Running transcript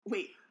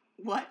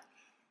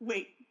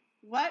Wait,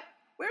 what?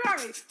 Where are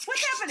we?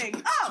 What's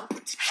happening? Oh,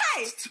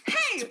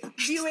 hey,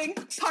 viewing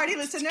party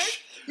listeners.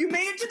 You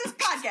made it to this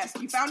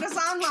podcast. You found us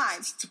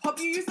online. Hope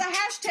you use the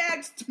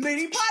hashtag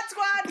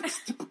MiniPodSquad.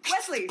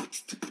 Wesley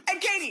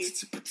and Katie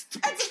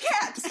and some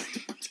cats.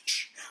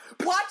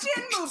 Watch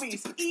in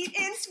movies, eat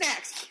in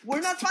snacks.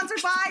 We're not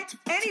sponsored by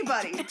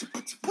anybody.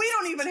 We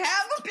don't even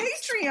have a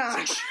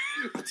Patreon.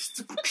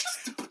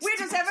 We're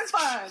just having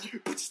fun.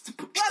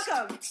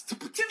 Welcome to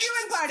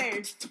Viewing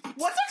Party.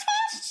 What's it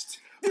called?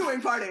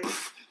 Viewing Party.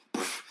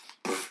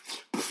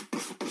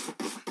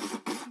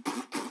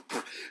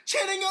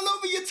 Chanting all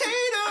over your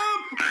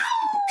tatum.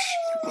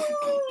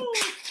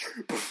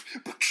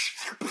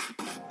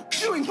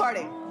 Viewing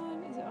Party.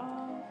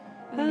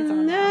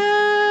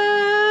 Hello,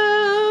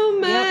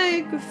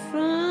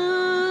 microphone.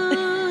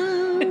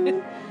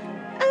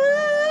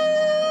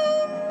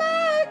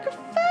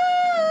 Microphone.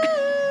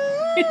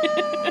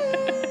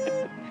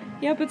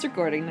 Yep, it's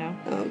recording now.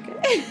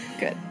 Okay.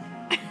 Good.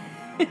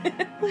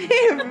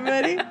 Hey,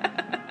 everybody.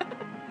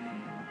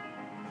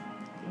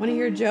 Want to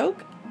hear a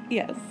joke?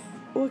 Yes.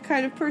 What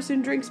kind of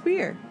person drinks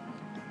beer?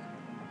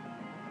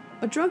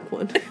 A drunk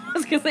one. I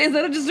was gonna say, is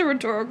that just a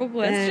rhetorical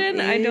question?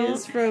 That I don't.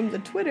 is from the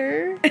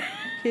Twitter.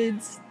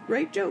 Kids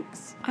write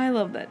jokes. I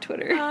love that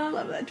Twitter. I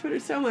love that Twitter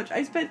so much.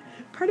 I spent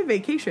part of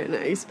vacation.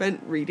 I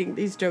spent reading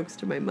these jokes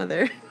to my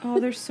mother. Oh,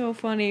 they're so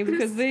funny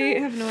because they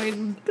have no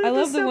idea. they're I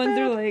love just the so ones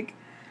that are bad. like,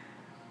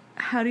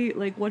 how do you,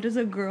 like, what does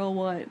a girl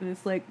want? And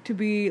it's like, to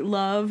be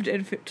loved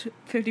and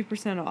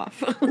 50%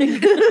 off. Well,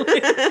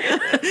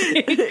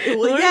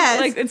 yes.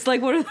 Like, it's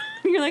like, what are,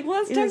 you're like,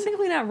 well, that's Yes.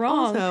 technically not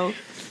wrong. Also,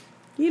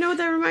 you know what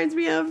that reminds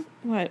me of?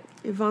 What?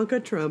 Ivanka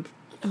Trump.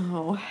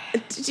 Oh.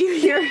 Did you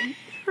hear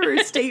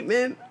her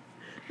statement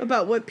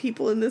about what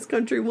people in this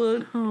country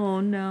want? Oh,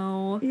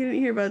 no. You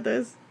didn't hear about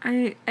this?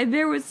 I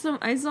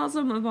saw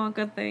some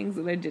Ivanka things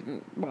and I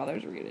didn't bother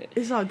to read it.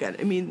 It's all good.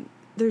 I mean,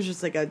 there's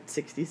just like a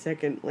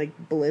 60-second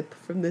like blip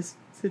from this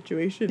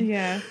situation.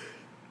 Yeah.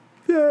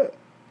 Excuse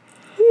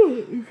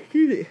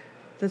me.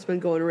 That's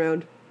been going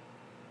around.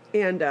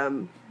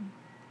 And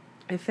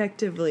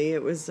effectively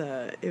it was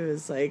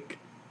like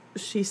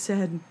she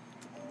said,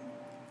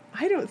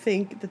 I don't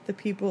think that the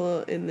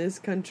people in this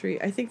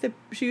country, I think that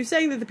she was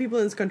saying that the people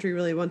in this country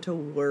really want to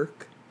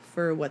work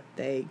for what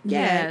they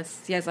get.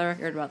 Yes, I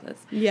heard about this.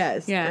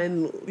 Yes. Yeah.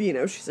 And, you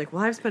know, she's like,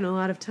 well, I've spent a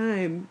lot of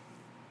time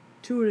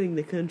touring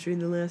the country in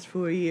the last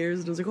 4 years.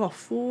 And I was like, oh,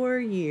 4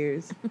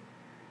 years.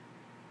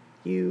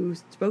 You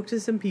spoke to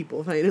some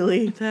people,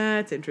 finally.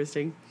 That's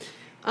interesting.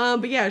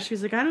 But yeah, she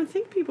was like, I don't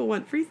think people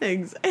want free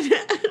things. And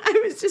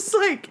I was just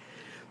like,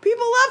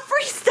 people love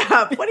free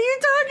stuff. What are you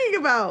talking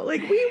about?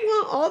 Like, we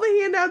want all the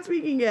handouts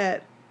we can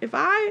get. If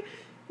I,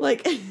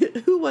 like,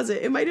 who was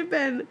it? It might have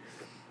been,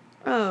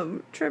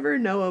 Trevor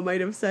Noah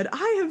might have said,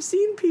 I have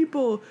seen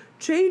people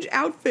change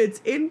outfits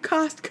in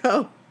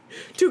Costco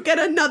to get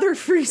another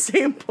free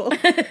sample.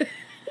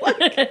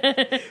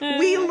 Like,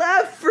 we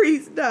love free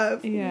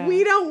stuff. Yeah.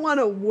 We don't want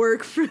to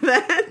work for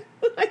that.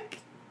 Like,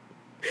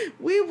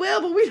 we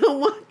will, but we don't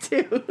want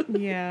to.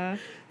 Yeah.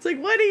 It's like,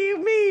 what do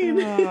you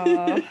mean?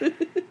 Aw.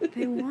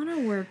 They want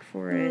to work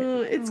for it.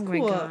 It's oh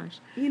cool. my gosh.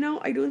 You know,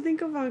 I don't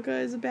think Ivanka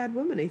is a bad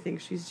woman. I think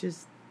she's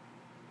just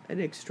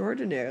lived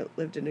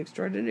an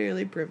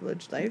extraordinarily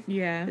privileged life.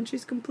 Yeah. And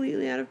she's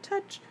completely out of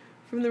touch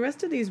from the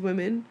rest of these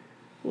women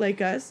like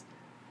us,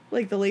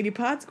 like the Lady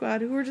Pod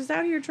Squad, who are just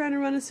out here trying to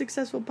run a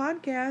successful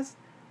podcast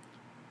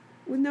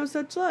with no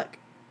such luck.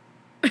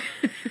 And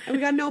we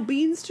got no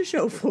beans to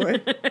show for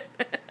it.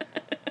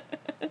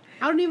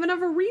 I don't even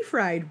have a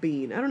refried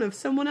bean. I don't have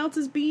someone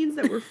else's beans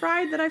that were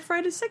fried that I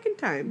fried a second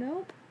time.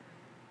 Nope.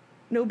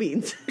 No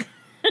beans.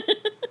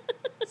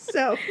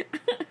 So,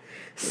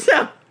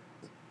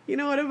 you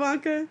know what,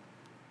 Ivanka?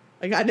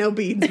 I got no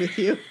beans with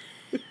you.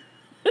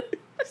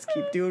 Just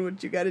keep doing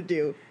what you gotta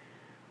do.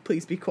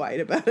 Please be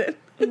quiet about it.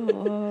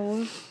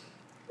 Oh.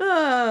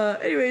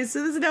 Anyway,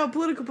 so this is now a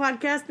political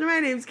podcast, and my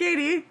name's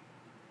Katie.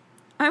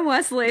 I'm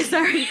Wesley,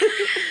 sorry.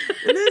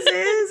 And this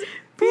is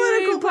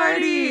Political Viewing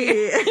Party.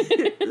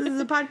 This is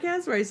a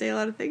podcast where I say a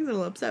lot of things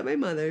that'll upset my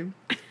mother.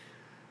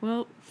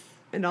 Well,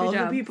 And all good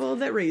of job. the people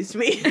that raised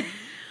me.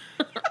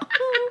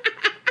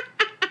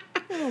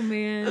 oh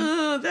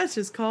man. That's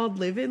just called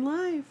living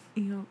life.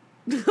 Yeah.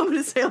 I'm going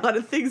to say a lot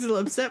of things that'll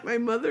upset my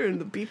mother and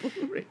the people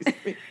who raised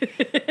me.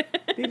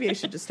 Maybe I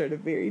should just start a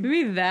very...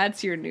 Maybe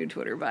that's your new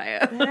Twitter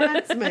bio.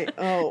 That's my...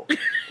 Oh.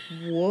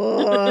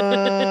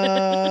 Whoa.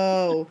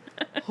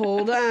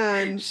 Hold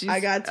on. She's I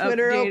got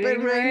Twitter open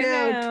updating right right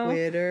now. now.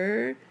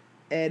 Twitter.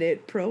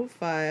 Edit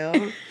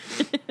profile.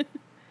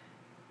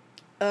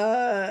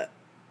 Other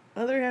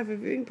half of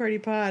Viewing Party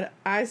Pod.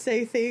 I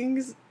say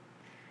things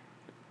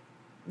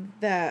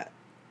that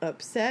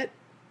upset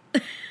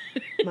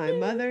my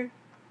mother.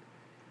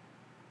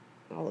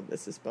 All of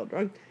this is spelled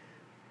wrong.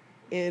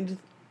 And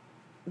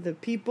the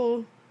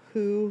people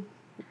who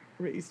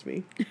raised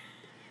me.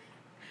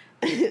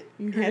 You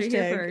heard it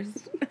here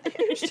first.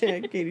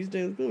 Hashtag Katie's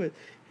Daily Clueless.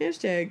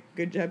 Hashtag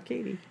good job,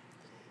 Katie.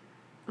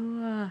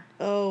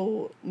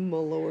 Oh, my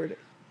lord.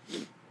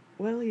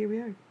 well, here we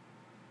are.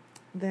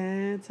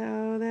 That's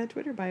how that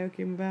Twitter bio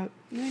came about.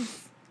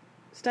 Nice.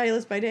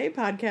 Stylist by day,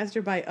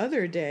 podcaster by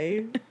other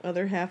day,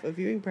 other half of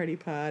Viewing Party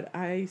Pod.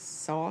 I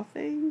saw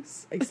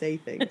things. I say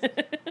things.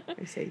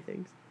 I say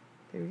things.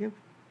 There we go.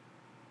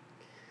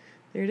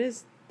 There it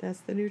is. That's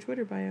the new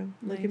Twitter bio.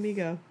 Look at Nice. me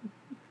go.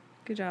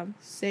 Good job.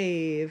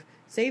 Save.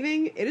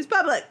 Saving. It is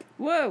public.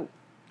 Whoa.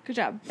 Good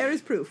job. There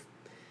is proof.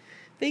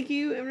 Thank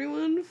you,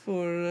 everyone,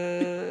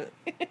 for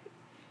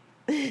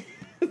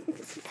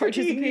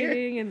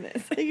Participating in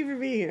this. Thank you for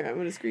being here. I'm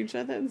going to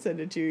screenshot that and send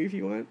it to you if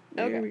you want.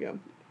 There Okay. we go.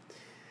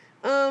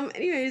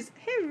 Anyways,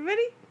 hey,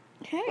 everybody.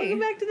 Hey. Welcome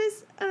back to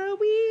this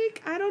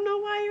week. I don't know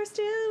why you're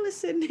still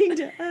listening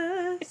to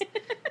us.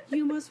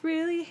 You must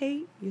really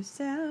hate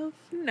yourself.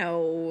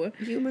 No.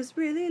 You must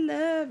really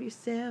love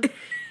yourself.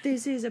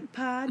 This is a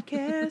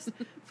podcast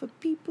for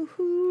people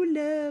who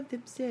love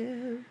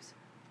themselves.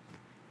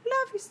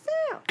 Love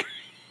yourself.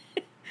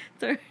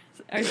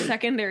 It's our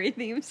secondary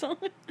theme song.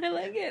 I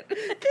like it.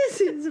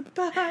 This is a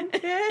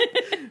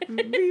podcast for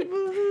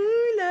people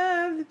who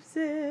love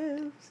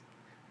themselves.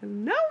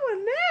 And no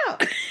one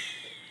else.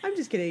 I'm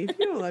just kidding. If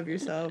you don't love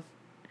yourself,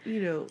 you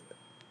know,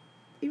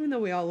 even though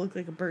we all look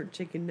like a burnt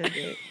chicken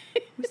nugget,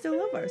 we still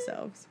love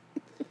ourselves.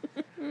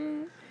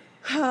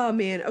 Oh,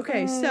 man.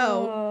 Okay,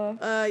 so,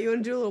 you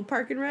want to do a little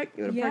park and rec?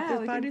 You want to park Yeah,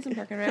 this we can do some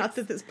park and Not recs.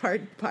 that this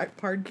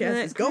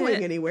podcast is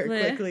going anywhere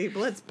quickly, but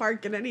let's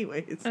park it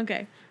anyways.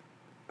 Okay.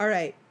 All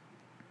right.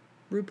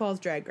 RuPaul's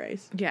Drag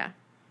Race. Yeah.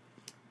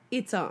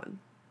 It's on.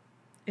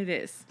 It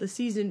is. The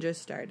season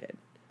just started.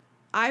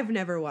 I've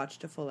never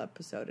watched a full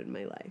episode in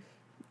my life.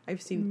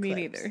 I've seen Me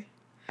clips. neither.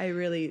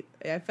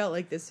 I felt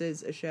like this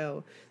is a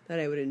show that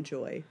I would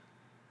enjoy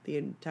the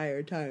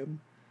entire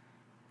time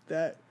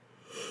that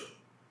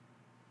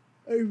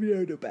I've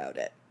known about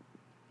it.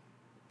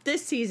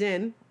 This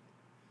season,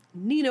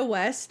 Nina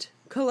West,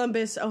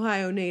 Columbus,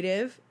 Ohio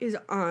native, is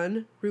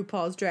on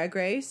RuPaul's Drag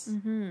Race.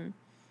 Mm-hmm.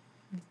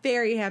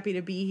 Very happy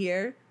to be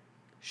here.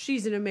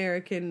 She's an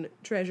American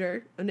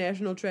treasure, a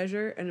national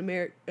treasure,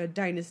 a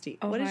dynasty.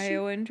 What is she?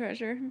 Ohioan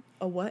treasure.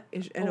 A what?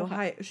 Is an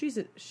Ohio-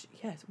 Ohio?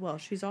 Yes. Well,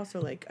 she's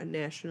also like a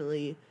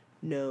nationally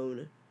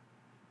known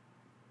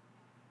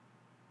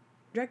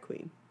drag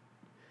queen.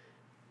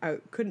 I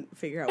couldn't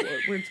figure out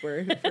what words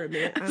were for a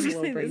minute. I'm a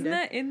little brain Isn't dead.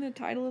 that in the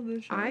title of the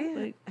show?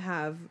 I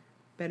have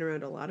been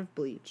around a lot of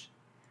Bleach,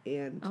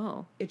 and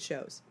Oh. it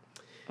shows.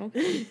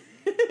 Okay.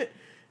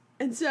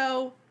 And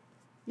so,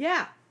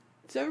 yeah.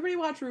 So everybody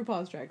watch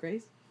RuPaul's Drag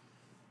Race.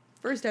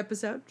 First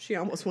episode, she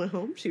almost went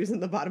home. She was in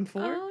the bottom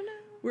 4. Oh, no.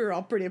 We were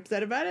all pretty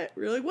upset about it.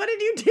 We were like, what did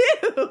you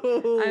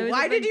do?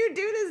 Why did you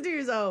do this to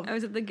yourself? I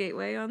was at the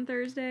Gateway on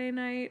Thursday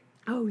night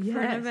Oh, yes.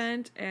 for an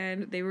event,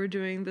 and they were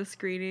doing the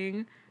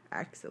screening,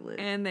 Excellent.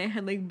 and they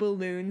had, like,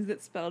 balloons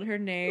that spelled her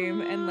name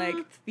and, like,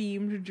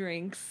 themed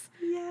drinks,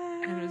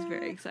 yeah. and it was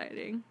very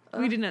exciting.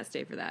 We did not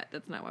stay for that.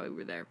 That's not why we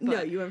were there. But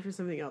No, you went for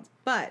something else.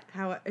 But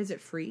how is it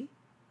free?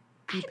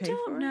 Do you I pay for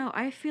don't it? know.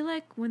 I feel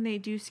like when they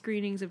do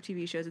screenings of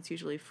TV shows, it's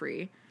usually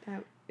free.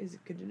 That is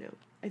good to know.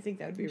 I think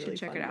that would be You really should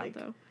check fun. it out, like,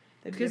 though.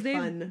 That'd be Because a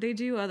fun. they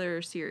do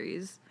other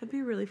series. That'd be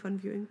a really fun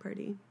viewing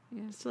party.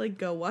 Yeah. Just to like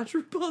go watch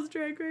RuPaul's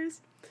Drag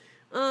Race.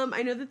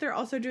 I know that they're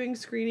also doing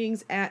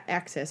screenings at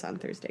Access on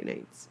Thursday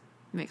nights.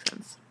 Makes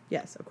sense.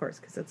 Yes, of course,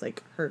 because that's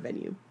like her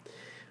venue.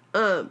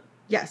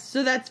 Yes,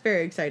 so that's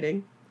very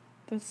exciting.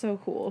 That's so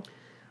cool.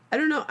 I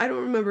don't know. I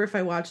don't remember if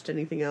I watched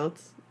anything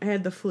else. I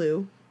had the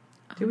flu.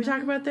 Did we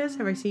talk about this?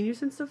 Have I seen you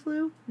since the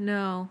flu?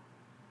 No.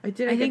 I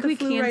did. I think get the we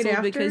flu canceled right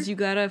after? because you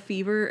got a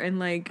fever and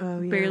like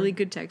Oh, yeah. barely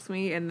could text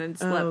me and then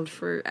slept Oh.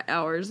 for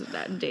hours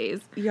and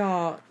days.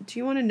 Y'all, do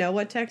you want to know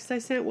what text I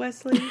sent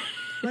Wesley?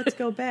 Let's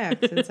go back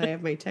since I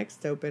have my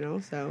text open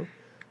also.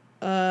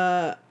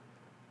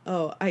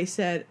 I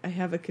said, I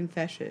have a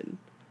confession.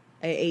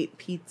 I ate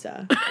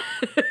pizza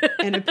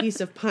and a piece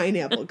of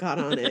pineapple got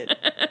on it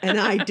and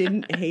I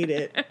didn't hate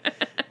it.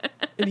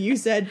 And you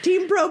said,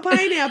 Team Pro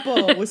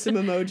Pineapple with some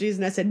emojis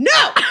and I said,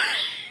 no!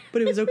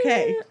 But it was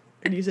okay.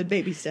 And you said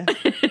baby stuff.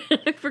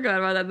 I forgot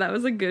about that. That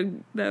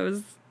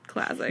was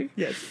classic.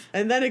 Yes.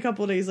 And then a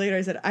couple days later,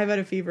 I said, I've had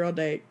a fever all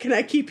day. Can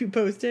I keep you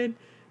posted?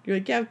 You're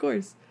like, yeah, of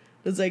course.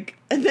 I was like,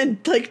 and then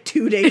like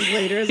 2 days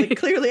later, I was like,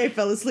 clearly I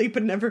fell asleep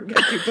and never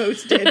got you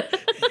posted.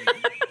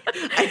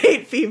 I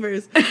hate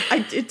fevers.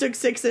 It took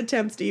 6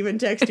 attempts to even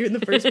text you in the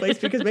first place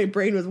because my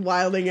brain was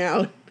wilding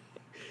out.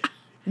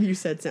 And you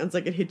said, sounds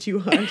like it hit you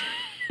hard.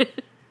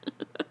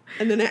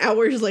 And then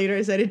hours later,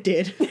 I said, it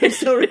did. I'm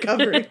still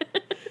recovering.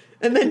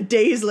 And then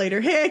days later,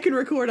 hey, I can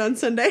record on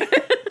Sunday.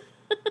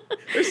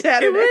 Or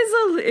Saturday.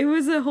 It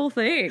was a whole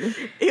thing.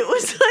 It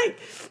was like,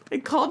 I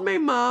called my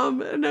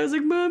mom, and I was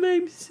like, Mom,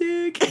 I'm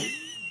sick.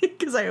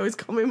 Because I always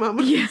call my mom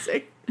when I'm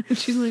sick.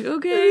 She's like,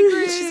 okay,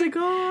 great. She's like,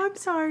 oh, I'm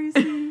sorry,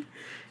 sweetie.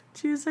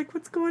 She was like,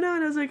 what's going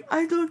on? I was like,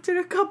 I looked at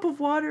a cup of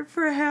water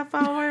for a half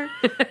hour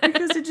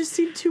because it just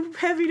seemed too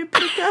heavy to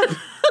pick up.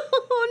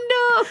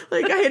 Oh no!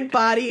 Like I had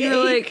body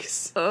You're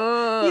aches. like,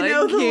 oh, You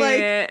know,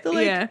 I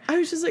can't. Yeah. I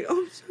was just like,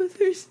 oh, I'm so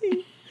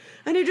thirsty.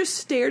 And I just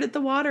stared at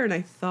the water and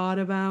I thought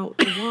about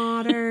the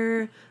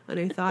water And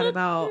I thought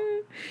about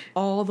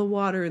all the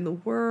water in the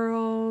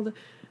world.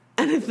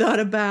 And I thought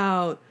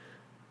about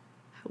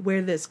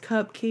where this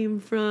cup came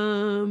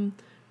from.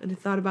 And I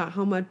thought about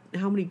how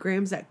many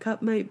grams that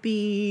cup might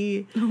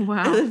be.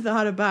 Wow. And I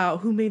thought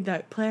about who made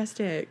that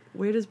plastic.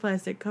 Where does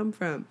plastic come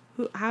from?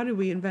 How did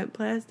we invent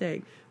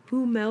plastic?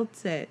 Who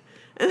melts it?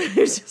 And I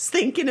was just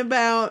thinking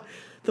about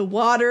the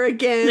water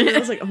again. I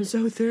was like, I'm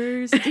so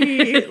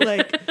thirsty.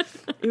 Like,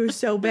 it was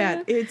so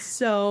bad.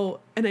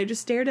 And I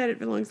just stared at it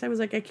for the longest time. I was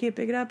like, I can't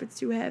pick it up. It's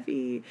too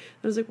heavy. And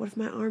I was like, what if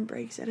my arm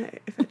breaks? And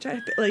if I try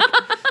to, like,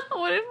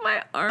 What if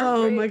my arm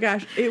oh breaks? my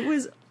gosh. It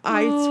was,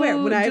 I swear,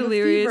 when I have a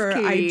delirious fever,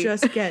 Katie. I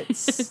just get,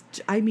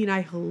 I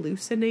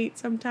hallucinate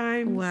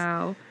sometimes.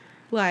 Wow.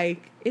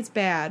 Like, it's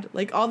bad.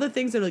 Like, all the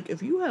things that are like,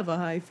 if you have a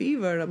high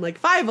fever, and I'm like,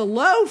 if I have a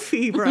low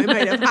fever, I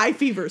might have high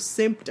fever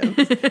symptoms.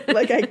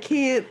 Like, I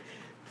can't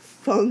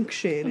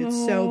function. It's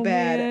so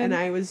bad. Man.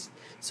 And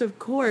so of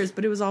course,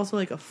 but it was also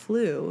like a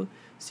flu.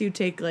 So you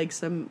take like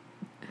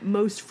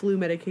most flu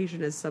medication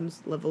has some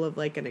level of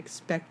like an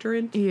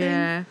expectorant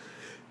Yeah. thing.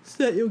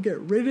 So that you'll get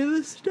rid of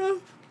the stuff.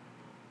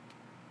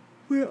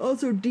 Where it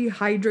also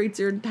dehydrates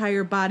your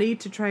entire body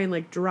to try and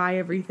like dry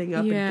everything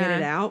up and get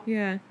it out.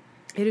 Yeah.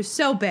 It is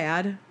so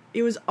bad.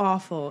 It was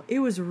awful. It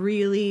was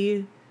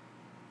really.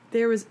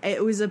 It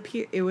was a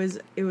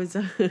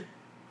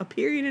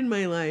period in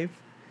my life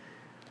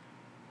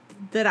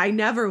that I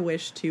never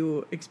wish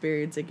to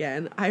experience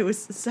again. I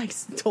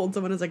told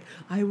someone, I was like,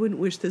 I wouldn't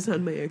wish this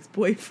on my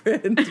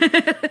ex-boyfriend.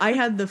 I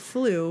had the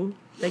flu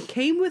that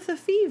came with a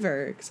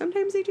fever.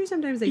 Sometimes they do,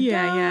 sometimes they don't.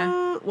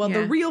 Yeah. Well, Yeah.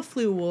 the real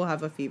flu will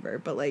have a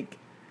fever, but like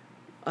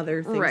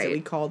other things that Right.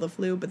 we call the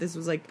flu. But this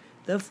was like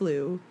the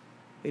flu,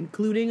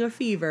 including a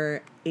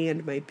fever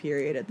and my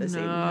period at the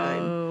same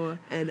time.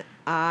 And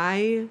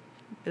I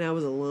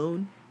was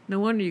alone.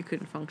 No wonder you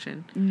couldn't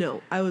function.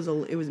 No, it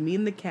was me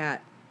and the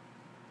cat.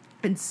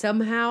 And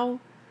somehow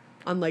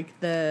on like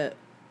the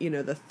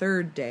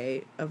third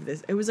day of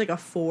this, it was like a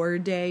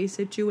 4-day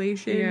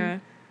situation. Yeah.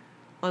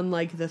 On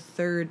like the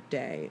third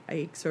day,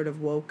 I sort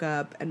of woke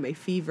up and my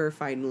fever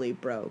finally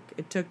broke.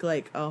 It took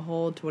like a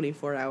whole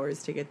 24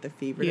 hours to get the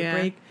fever to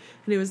break.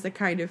 And it was the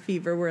kind of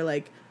fever where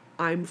like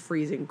I'm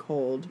freezing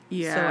cold.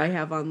 Yeah. So I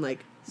have on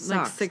like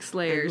socks 6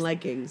 layers. and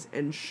leggings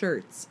and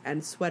shirts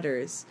and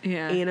sweaters.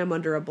 Yeah. And I'm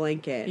under a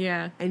blanket.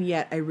 Yeah. And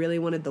yet I really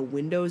wanted the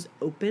windows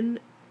open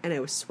and I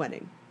was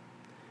sweating.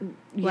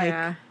 Like,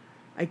 Yeah.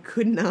 I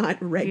could not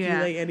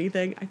regulate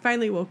anything. I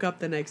finally woke up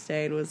the next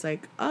day and was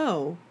like,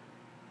 oh,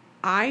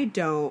 I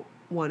don't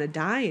want to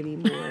die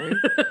anymore.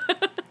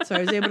 So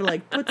I was able to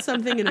like put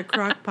something in a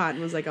crock pot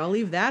and was like, I'll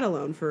leave that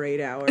alone for 8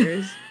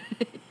 hours.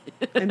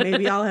 And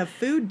maybe I'll have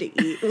food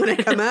to eat when I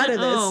come out of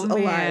this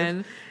alive.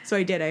 Man. So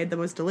I did. I had the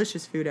most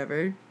delicious food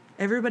ever.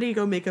 Everybody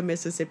go make a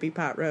Mississippi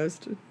pot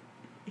roast.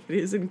 It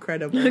is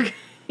incredible.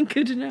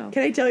 Good to know.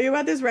 Can I tell you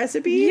about this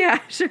recipe? Yeah,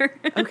 sure.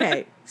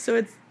 Okay.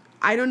 So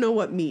I don't know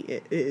what meat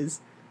it is,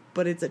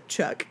 but it's a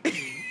chuck.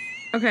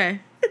 Okay.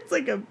 It's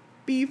like a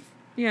beef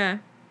Yeah.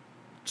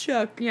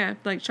 chuck. Yeah,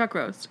 like chuck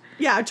roast.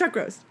 Yeah, a chuck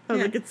roast. I was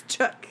Yeah. like, it's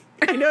chuck.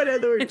 I know it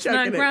had the word It's chuck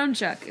not in ground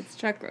chuck, it's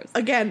chuck roast. it.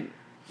 Again,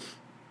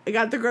 I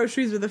got the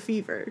groceries with a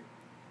fever.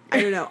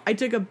 I don't know. I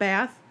took a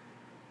bath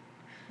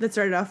that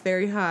started off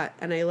very hot,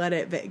 and I let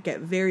it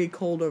get very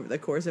cold over the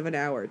course of an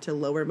hour to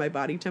lower my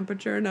body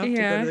temperature enough to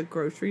go to the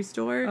grocery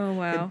store Oh,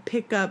 wow. and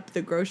pick up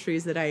the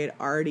groceries that I had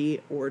already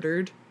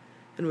ordered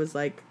and was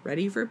like,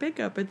 ready for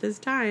pickup at this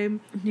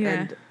time. Yeah.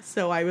 And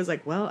so I was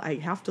like, well, I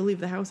have to leave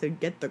the house and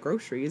get the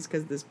groceries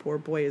because this poor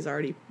boy has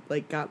already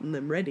like gotten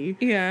them ready.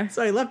 Yeah.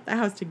 So I left the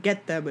house to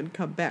get them and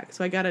come back.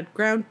 So I got a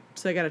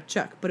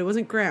chuck, but it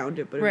wasn't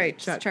ground, but it Right,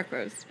 was a chuck. chuck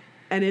roast.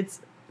 And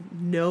it's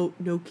no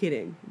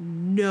kidding.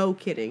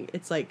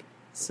 It's like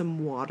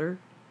some water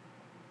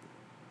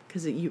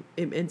because it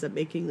ends up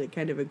making like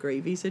kind of a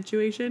gravy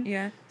situation.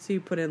 Yeah. So you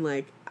put in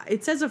like,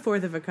 it says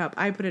 1/4 of a cup.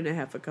 I put in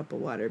 1/2 cup of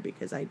water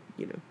because I,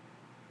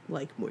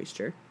 like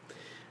moisture.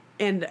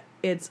 And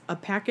it's a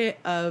packet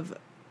of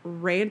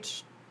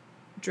ranch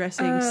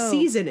dressing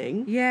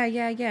seasoning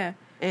Yeah.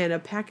 and a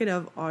packet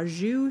of au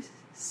jus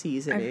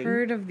seasoning. I've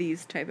heard of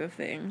these type of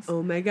things.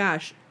 Oh my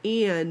gosh.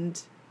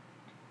 And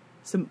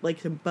some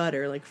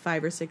butter, like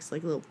 5 or 6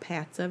 like little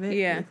pats of it.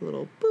 Yeah. Like a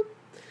little boop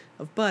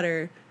of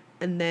butter.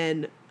 And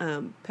then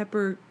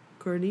pepper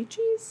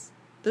corniches?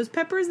 Those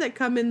peppers that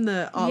come in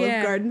the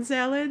Olive Garden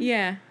salad.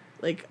 Yeah.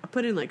 Like I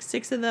put in like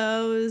 6 of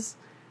those.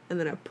 And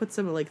then I put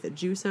some of like the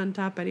juice on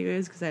top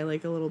anyways because I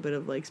like a little bit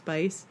of like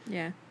spice.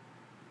 Yeah.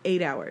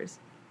 8 hours.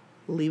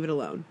 Leave it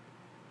alone.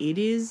 It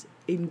is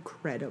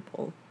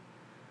incredible.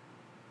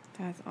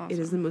 That's awesome. It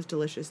is the most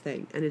delicious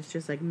thing. And it's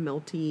just like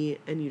melty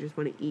and you just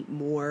want to eat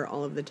more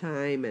all of the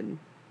time. And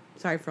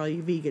sorry for all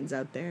you vegans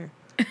out there.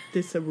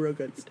 There's some real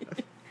good stuff.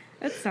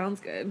 That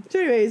sounds good. So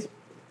anyways,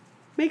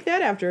 make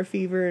that after a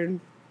fever and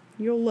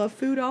you'll love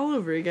food all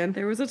over again.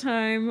 There was a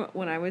time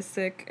when I was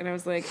sick and I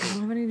was like, I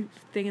don't have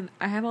anything.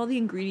 I have all the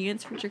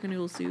ingredients for chicken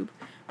noodle soup,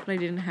 but I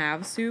didn't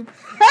have soup.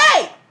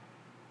 Hey!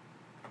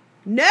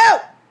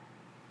 No!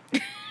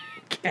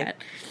 Cat.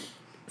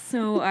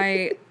 So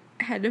I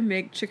had to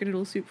make chicken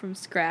noodle soup from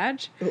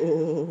scratch.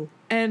 Oh.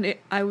 And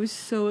I was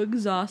so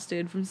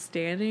exhausted from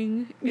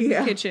standing in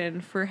the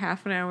kitchen for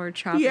half an hour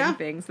chopping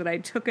things that I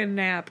took a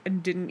nap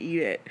and didn't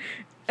eat it.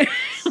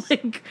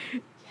 Like,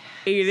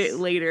 ate it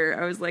later.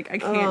 I was like, I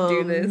can't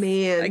do this.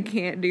 Man. I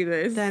can't do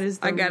this. That is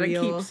the I gotta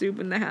real keep soup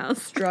in the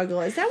house.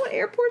 struggle. Is that what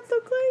airports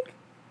look like?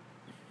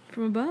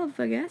 From above,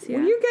 I guess, yeah.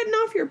 When you're getting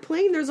off your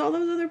plane, there's all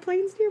those other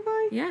planes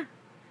nearby? Yeah.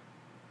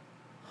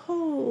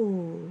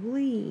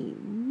 Holy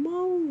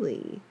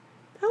moly.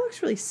 That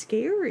looks really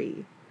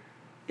scary.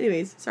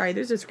 Anyways, sorry,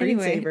 there's a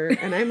screensaver,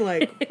 and I'm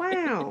like,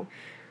 wow.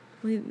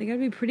 Well, they gotta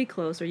be pretty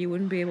close or you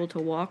wouldn't be able to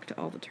walk to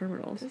all the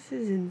terminals. This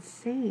is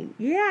insane.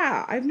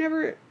 Yeah, I've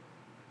never...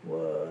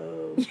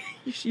 Whoa.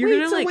 You're Wait,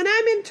 gonna, so like... when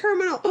I'm in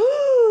terminal...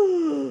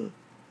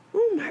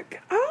 Oh my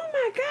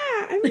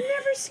god, I've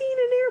never seen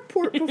an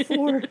airport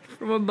before.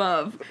 From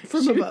above.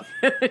 From above.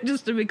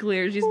 Just to be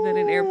clear, she's been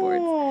in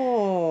airports.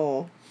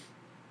 Oh.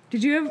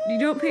 You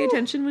don't pay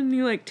attention when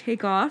you, like,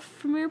 take off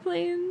from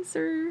airplanes,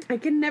 or? I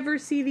can never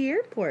see the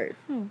airport.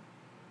 Oh.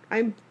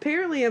 I'm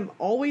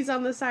always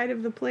on the side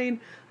of the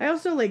plane. I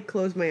also, like,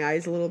 close my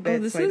eyes a little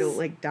bit so I don't,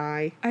 like,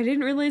 die. I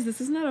didn't realize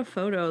this is not a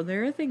photo.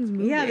 There are things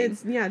moving. Yeah,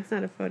 it's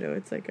not a photo.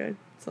 It's like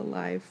it's a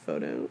live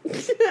photo.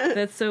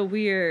 That's so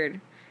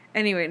weird.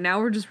 Anyway, now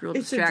we're just real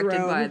It's a distracted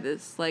drone. by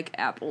this, like,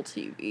 Apple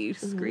TV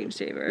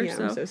screensaver. Yeah,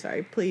 I'm so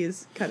sorry.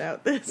 Please cut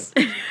out this.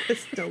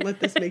 Just don't let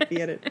this make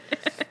the edit.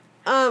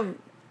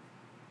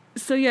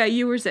 So yeah,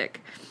 you were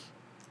sick.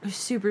 I was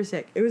super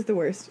sick. It was the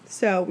worst.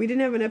 So we didn't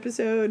have an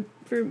episode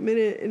for a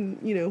minute, and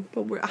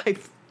but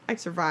I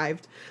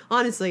survived.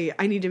 Honestly,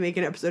 I need to make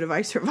an episode of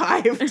I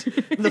survived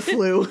the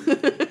flu.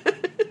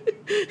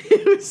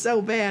 It was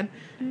so bad.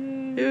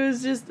 It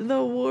was just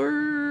the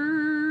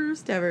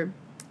worst ever.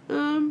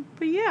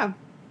 But yeah.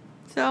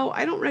 So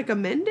I don't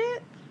recommend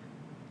it.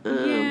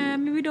 Yeah,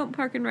 maybe don't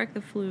park and wreck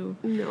the flu.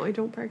 No, I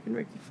don't park and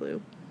wreck the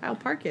flu. I'll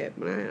park it,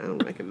 but I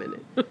don't recommend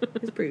it.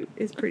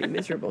 It's pretty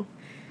miserable.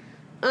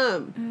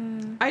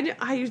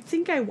 I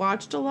think I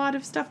watched a lot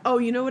of stuff. Oh,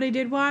 you know what I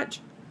did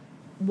watch?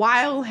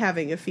 While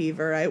having a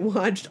fever, I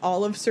watched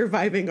all of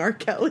Surviving R.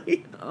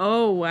 Kelly.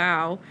 Oh,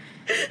 wow.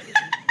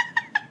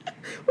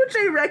 Which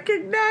I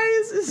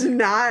recognize is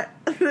not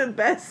the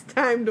best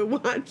time to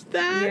watch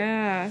that.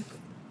 Yeah.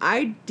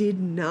 I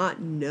did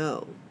not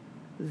know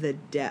the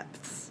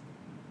depths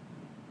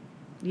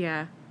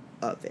Yeah.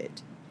 of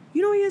it.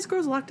 You know he has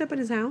girls locked up in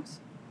his house?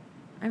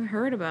 I've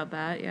heard about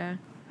that, yeah.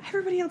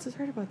 Everybody else has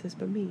heard about this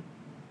but me.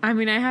 I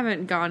mean, I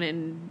haven't gone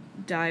and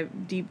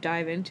deep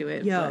dive into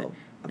it. Yo,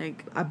 but,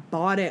 like, I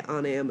bought it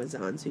on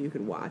Amazon so you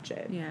can watch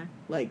it. yeah.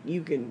 Like,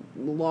 you can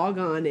log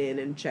on in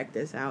and check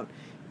this out.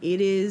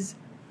 It is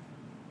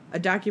a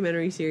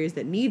documentary series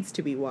that needs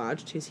to be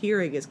watched. His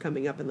hearing is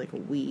coming up in like a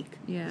week.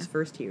 Yeah. His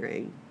first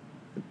hearing.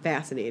 I'm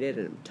fascinated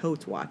and I'm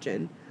totes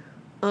watching.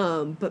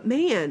 But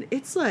man,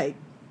 it's like,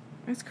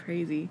 That's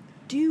crazy.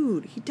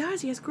 dude, he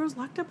has girls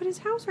locked up in his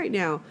house right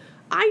now.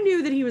 I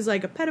knew that he was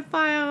like a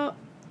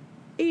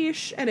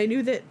pedophile-ish, and I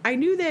knew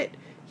that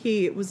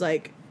he was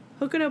like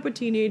hooking up with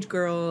teenage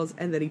girls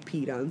and that he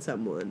peed on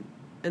someone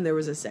and there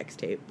was a sex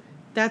tape.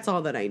 That's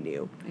all that I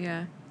knew.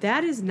 Yeah.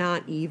 That is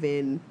not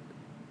even...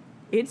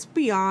 It's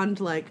beyond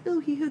like, oh,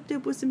 he hooked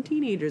up with some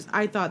teenagers.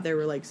 I thought there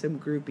were like some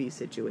groupie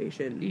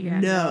situation. Yeah,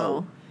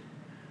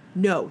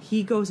 No,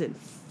 he goes and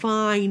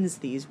finds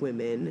these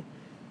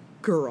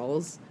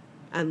girls,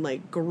 and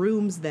like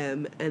grooms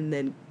them and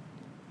then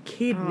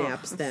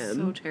kidnaps them.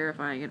 So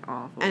terrifying and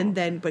awful. And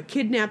then, but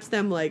kidnaps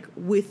them like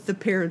with the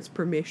parents'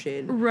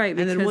 permission. Right,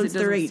 And then because once it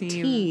they're doesn't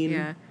 18,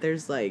 seem-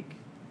 there's like,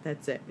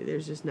 that's it.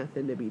 There's just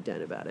nothing to be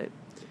done about it.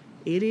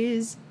 It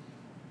is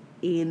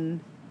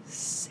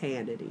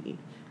insanity.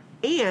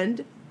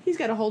 And he's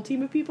got a whole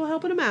team of people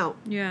helping him out.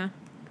 Yeah.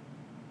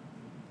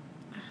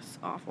 It's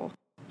awful.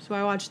 So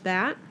I watched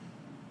that.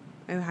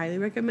 I highly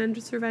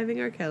recommend Surviving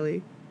R.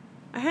 Kelly.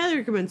 I highly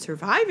recommend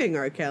Surviving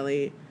R.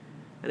 Kelly.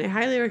 And I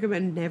highly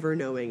recommend never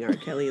knowing R.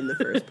 Kelly in the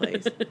first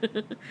place.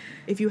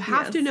 If you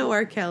have to know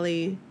R.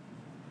 Kelly,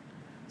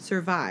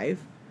 survive,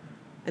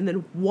 and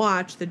then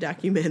watch the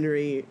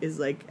documentary is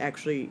like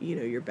actually,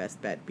 your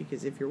best bet,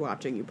 because if you're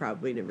watching, you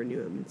probably never knew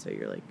him, and so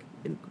you're like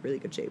in really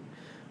good shape.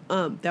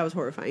 That was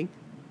horrifying.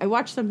 I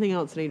watched something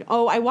else, and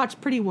I watched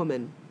Pretty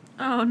Woman.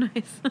 Oh,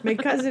 nice. My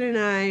cousin and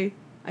I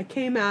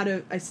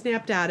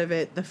snapped out of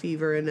it, the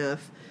fever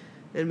enough,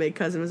 and my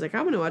cousin was like,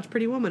 I want to watch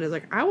Pretty Woman. I was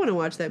like, I want to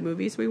watch that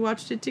movie, so we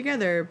watched it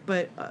together,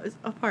 but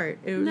apart.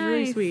 It was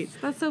really Nice. sweet.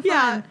 That's so fun.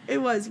 Yeah, it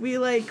was. We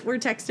were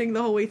texting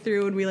the whole way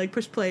through, and we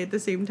pushed play at the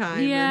same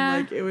time. Yeah.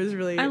 And it was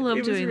really, I love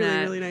it was doing really,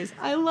 that. really nice.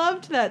 I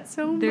loved that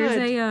so There's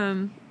much.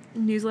 a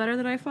newsletter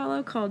that I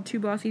follow called Two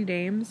Bossy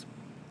Dames.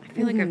 I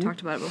feel like I've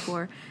talked about it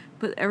before.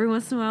 But every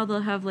once in a while,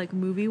 they'll have,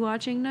 movie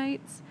watching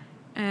nights.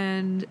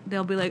 And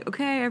they'll be like,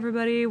 okay,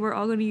 everybody, we're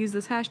all going to use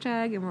this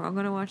hashtag, and we're all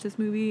going to watch this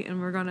movie,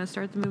 and we're going to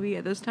start the movie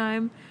at this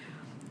time.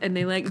 and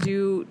they like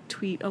do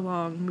tweet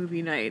along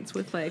movie nights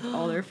with like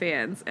all their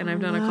fans, and I've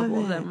done a couple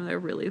of them, and they're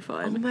really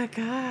fun. Oh my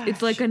gosh.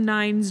 It's like a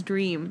nine's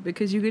dream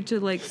because you get to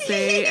like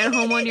stay at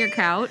home on your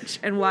couch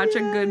and watch a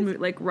good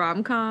like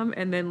rom-com,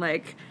 and then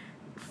like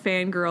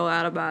fangirl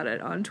out about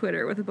it on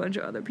Twitter with a bunch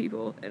of other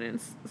people, and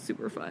it's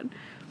super fun.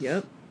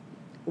 Yep.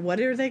 What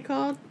are they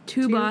called?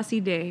 Two Bossy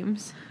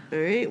Dames. All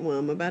right. Well,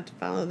 I'm about to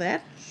follow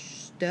that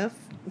stuff.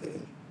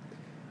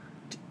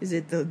 Is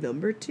it the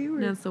number 2?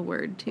 Or? That's the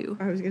word 2.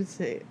 I was gonna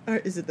say,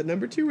 is it the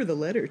number 2 or the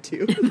letter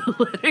 2?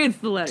 It's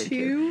the letter 2.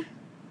 Too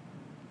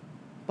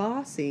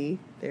bossy.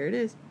 There it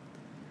is.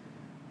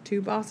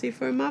 Too bossy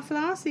for my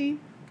flossy.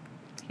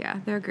 Yeah,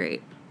 they're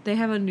great. They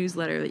have a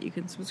newsletter that you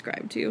can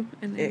subscribe to,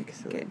 and they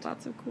Excellent. get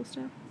lots of cool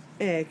stuff.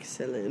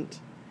 Excellent.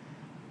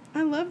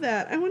 I love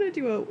that. I want to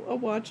do a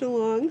watch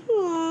along.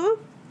 Aww.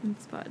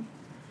 It's fun.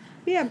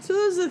 Yeah, so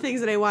those are the things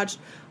that I watched.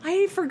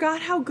 I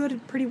forgot how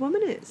good Pretty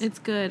Woman is. It's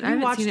good. You I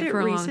haven't watched seen it for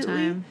a recently? long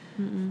time.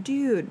 Mm-mm.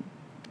 Dude.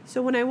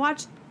 So when I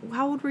watched,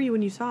 how old were you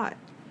when you saw it?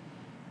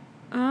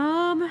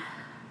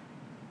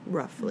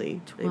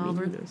 Roughly. 12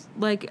 who or knows?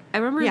 like I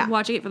remember Yeah.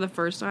 watching it for the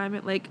first time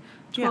at like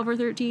 12 or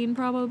 13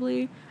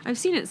 probably. I've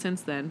seen it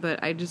since then,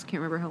 but I just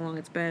can't remember how long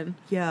it's been.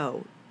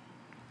 Yo.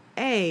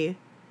 It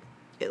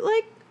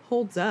like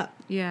holds up.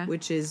 Yeah.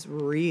 Which is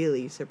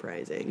really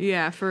surprising.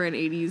 Yeah, for an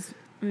 80s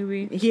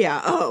movie. Yeah,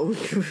 an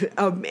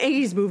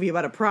 80s movie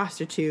about a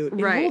prostitute.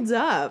 It Right. holds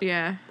up.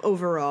 Yeah.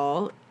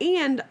 Overall.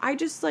 And I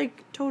just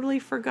like totally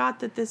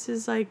forgot that this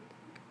is like,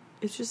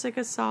 it's just like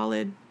a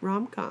solid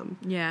rom-com.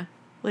 Yeah.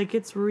 Like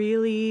it's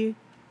really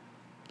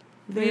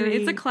very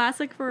it's a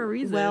classic for a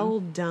reason.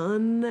 well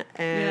done,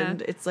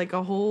 and it's like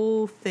a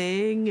whole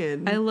thing.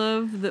 And I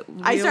love that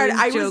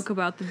I joke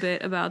about the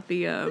bit about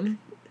the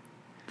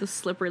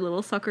slippery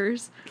little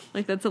suckers.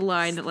 Like that's a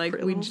line that like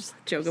we just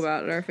joke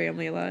about in our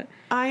family a lot.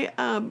 I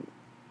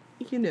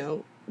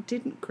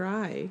didn't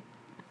cry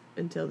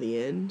until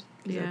the end.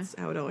 'Cause Yeah. that's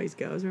how it always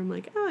goes. Where I'm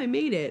like, oh, I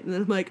made it, and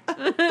then I'm like,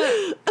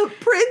 a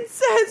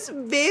Princess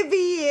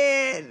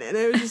Vivian, and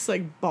I was just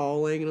like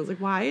bawling, and I was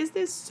like, why is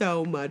this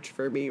so much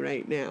for me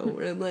right now?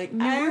 Where I'm like, You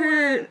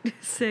were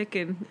sick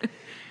and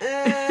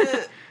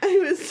I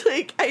was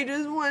like, I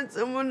just want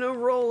someone to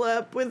roll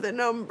up with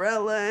an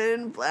umbrella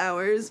and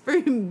flowers for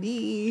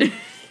me,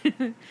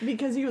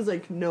 because he was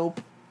like, nope,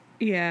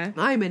 yeah.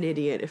 I'm an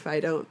idiot if I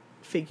don't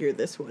figure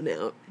this one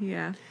out.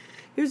 Yeah.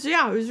 It was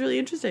really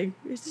interesting.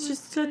 It's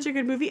just such a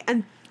good movie.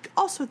 And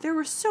also, there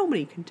were so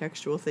many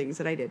contextual things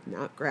that I did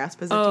not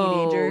grasp as a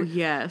teenager. Oh,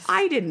 yes.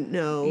 I didn't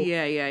know.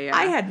 Yeah.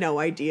 I had no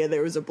idea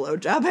there was a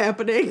blowjob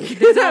happening.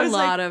 There's I a was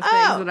lot like, of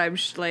things that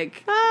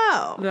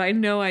I'm that I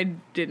know I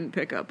didn't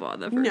pick up on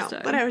the first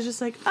time. But I was just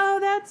like, oh,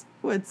 that's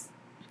what's...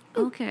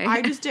 Okay.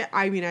 I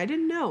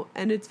didn't know,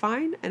 and it's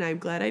fine, and I'm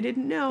glad I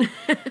didn't know.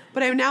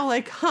 But I'm now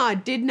like,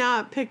 did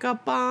not pick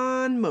up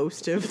on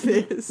most of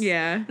this.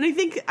 Yeah. And I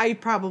think I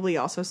probably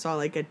also saw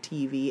like a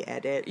TV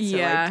edit. So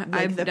Yeah,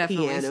 like I've the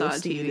definitely piano saw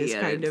scene TV is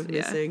kind of edits,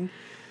 yeah. missing.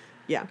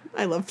 Yeah,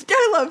 I love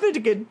a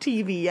good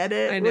TV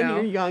edit I when know.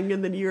 you're young,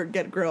 and then you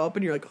grow up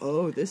and you're like,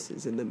 oh, this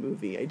is in the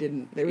movie.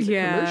 There was a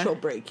commercial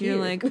break here.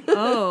 You're like,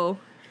 oh,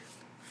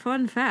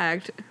 fun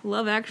fact,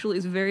 Love Actually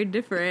is very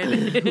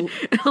different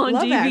on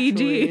Love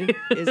DVD. Actually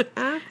is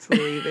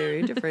actually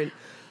very different.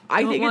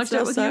 I Don't think watch it still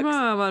that with sucks. your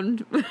mom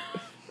on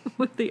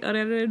with the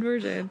unedited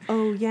version.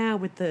 Oh yeah,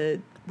 with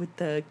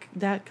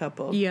that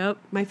couple. Yep.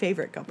 My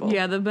favorite couple.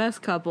 Yeah, the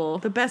best couple,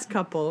 The best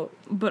couple.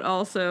 but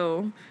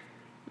also,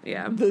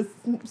 yeah. The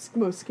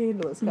most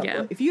scandalous couple.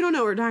 Yeah. If you don't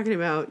know what we're talking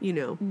about,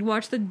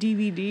 Watch the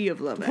DVD of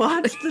Love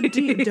watch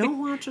Actually. don't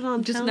watch it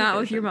on Just television. not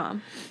with your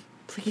mom.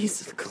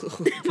 Please.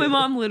 My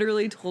mom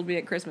literally told me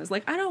at Christmas,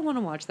 like, I don't want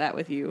to watch that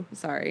with you.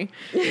 Sorry.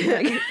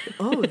 Like,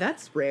 Oh,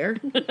 that's rare.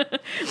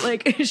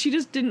 like, she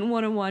just didn't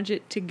want to watch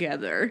it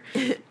together.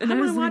 I And want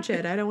was to watch like,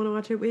 it. I don't want to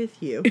watch it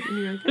with you. And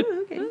you're like,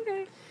 oh,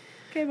 okay.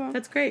 Okay, mom.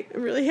 That's great.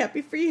 I'm really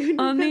happy for you.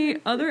 On the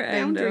other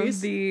end Boundaries.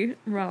 of the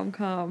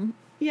rom-com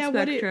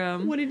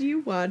spectrum. What did you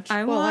watch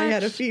while I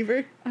had a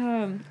fever?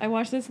 I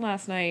watched this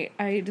last night.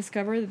 I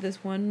discovered that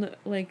this one,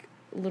 like,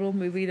 little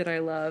movie that I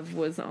love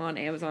was on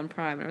Amazon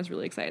Prime, and I was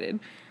really excited.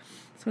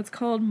 So it's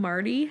called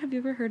Marty. Have you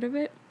ever heard of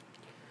it?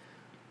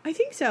 I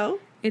think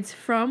so. It's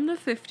from the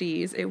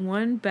 50s. It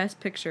won Best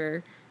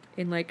Picture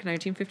in, like,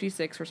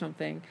 1956 or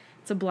something.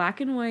 It's a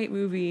black and white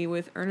movie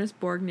with Ernest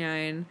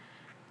Borgnine,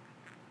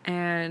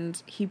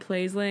 and he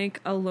plays, like,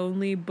 a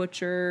lonely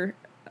butcher,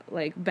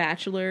 like,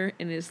 bachelor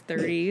in his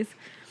 30s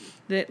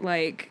that,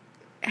 like,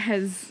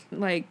 has,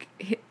 like,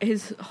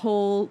 his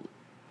whole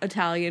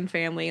Italian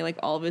family, like,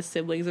 all of his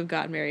siblings have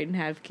gotten married and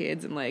have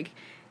kids, and, like,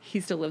 he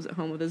still lives at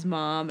home with his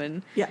mom,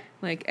 and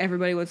like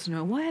everybody wants to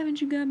know, why haven't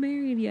you got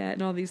married yet,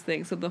 and all these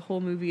things. So the whole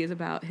movie is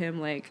about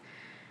him, like,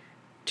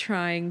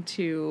 trying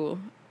to,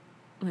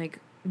 like,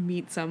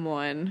 meet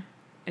someone,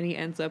 and he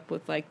ends up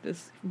with, like,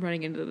 this,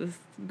 running into this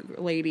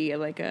lady at,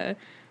 like, a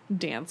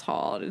dance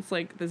hall, and it's,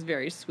 like, this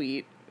very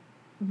sweet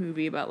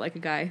movie about, like, a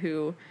guy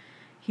who,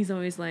 he's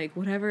always like,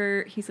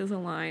 whatever, he says a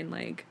line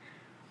like,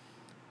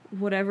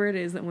 whatever it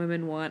is that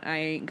women want, I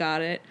ain't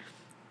got it.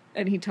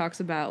 And he talks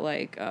about,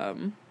 like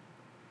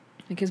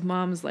his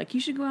mom's like, you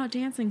should go out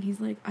dancing. He's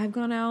like, I've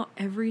gone out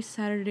every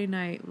Saturday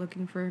night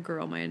looking for a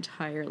girl my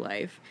entire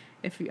life.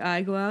 If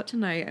I go out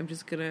tonight, I'm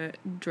just gonna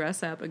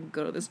dress up and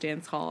go to this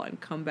dance hall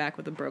and come back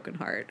with a broken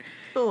heart.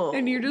 Oh.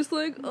 And you're just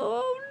like,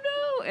 oh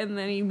no. And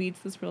then he meets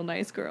this real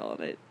nice girl,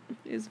 and it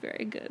is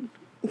very good.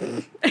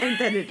 And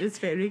then it is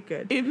very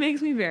good. It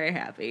makes me very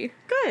happy.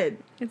 Good.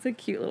 It's a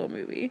cute little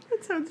movie.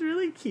 That sounds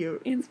really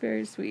cute. It's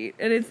very sweet.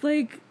 And it's,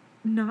 like,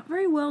 not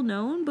very well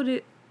known, but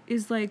it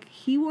is, like,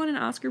 he won an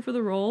Oscar for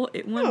the role.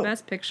 It won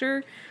Best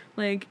Picture.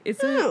 Like,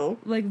 it's a,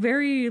 like,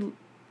 very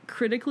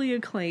critically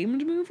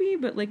acclaimed movie,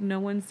 but, like,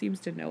 no one seems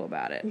to know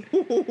about it.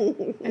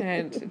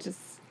 And it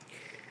just,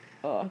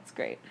 it's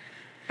great.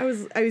 I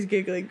was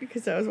giggling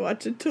because I was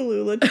watching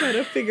Tallulah trying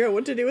to figure out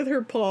what to do with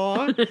her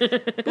paw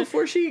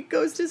before she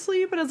goes to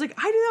sleep, and I was like,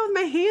 I do that with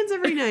my hands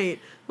every night.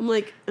 I'm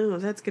like, oh,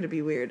 that's gonna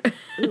be weird.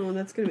 Oh,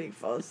 that's gonna make me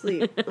fall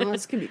asleep. Oh,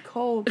 it's gonna be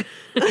cold.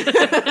 She was doing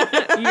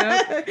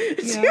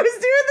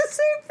the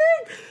same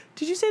thing.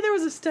 Did you say there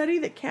was a study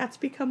that cats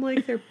become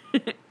like their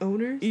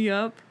owners?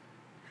 Yep.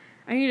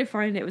 I need to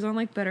find it. It was on,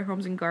 like, Better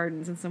Homes and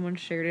Gardens, and someone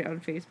shared it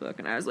on Facebook,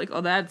 and I was like, oh,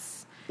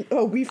 that's...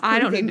 I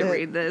don't need to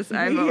read this.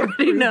 I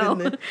already know.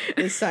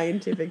 The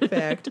scientific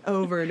fact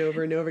over and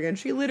over and over again.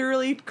 She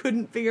literally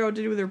couldn't figure out what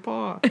to do with her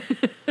paw.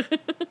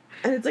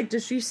 And it's like,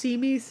 does she see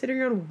me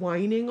sitting around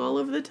whining all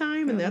of the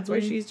time? And that's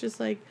why she's just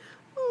like,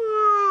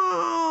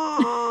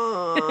 oh,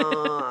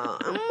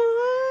 I'm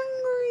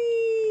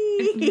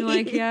hungry. And you're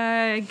like,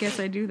 yeah, I guess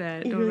I do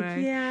that, don't like, I?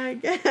 Yeah,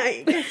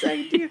 I guess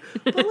I do.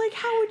 But, like,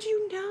 how would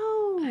you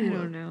know? I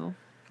don't know.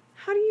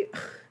 How do you...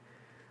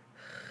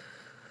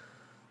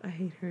 I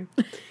hate her.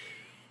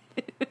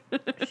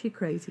 She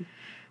crazy.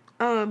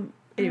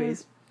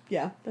 Anyways,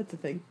 yeah, that's a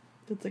thing.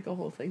 That's like a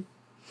whole thing.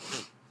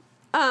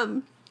 You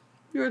want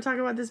to talk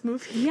about this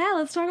movie? Yeah,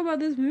 let's talk about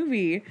this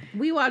movie.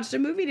 We watched a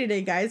movie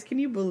today, guys. Can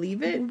you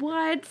believe it?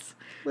 What?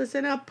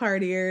 Listen up,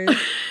 partiers.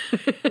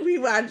 We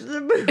watched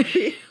the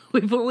movie.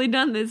 We've only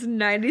done this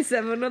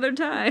 97 other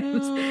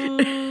times.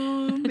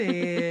 Oh,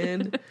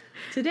 man.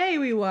 Today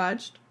we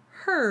watched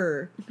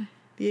Her,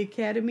 the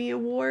Academy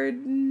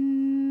Award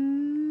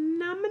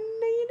nominated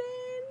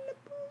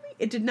movie.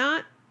 It did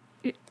not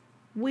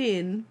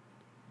win.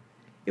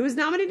 It was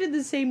nominated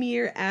the same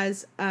year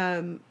as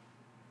 12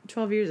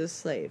 Years a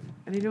Slave,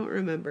 and I don't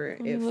remember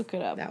Let me look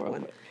it up that real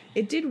one. quick.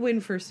 It did win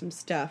for some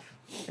stuff.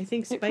 I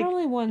think It Spike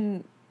probably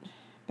won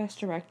Best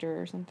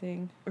Director or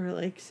something. or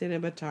like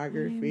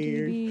cinematography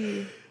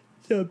IMDb. or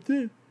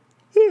something.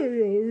 I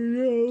don't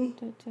know.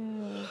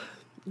 Da-da.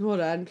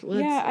 Hold on.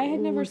 Yeah, I had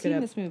never look it seen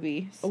up. this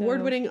movie. So.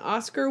 Award-winning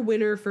Oscar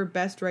winner for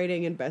Best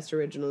Writing and Best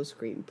Original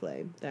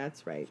Screenplay.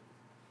 That's right.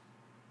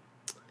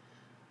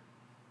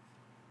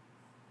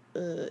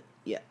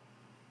 Yeah.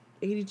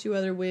 82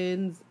 other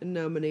wins and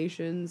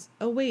nominations.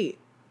 Oh, wait.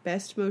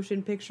 Best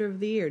Motion Picture of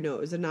the Year. No,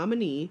 it was a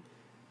nominee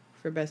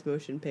for Best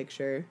Motion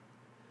Picture.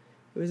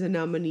 It was a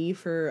nominee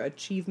for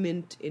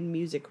Achievement in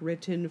Music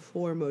Written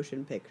for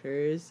Motion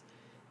Pictures.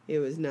 It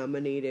was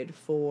nominated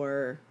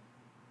for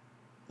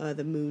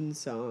the Moon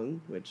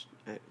Song, which,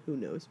 who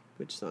knows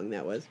which song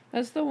that was.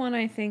 That's the one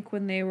I think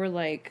when they were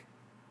like,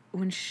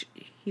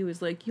 he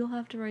was like, you'll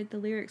have to write the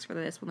lyrics for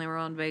this when they were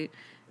on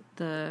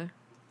the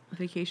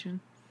vacation.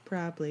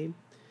 Probably.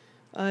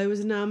 It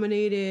was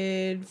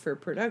nominated for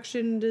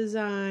production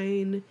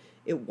design.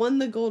 It won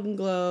the Golden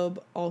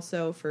Globe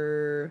also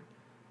for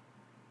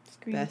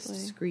Best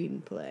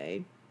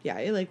Screenplay. Yeah,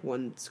 it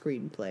won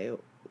screenplay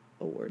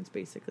awards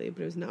basically,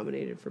 but it was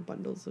nominated for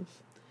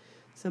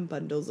some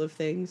bundles of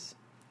things.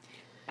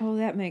 Oh,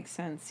 that makes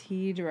sense.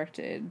 He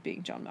directed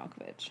Being John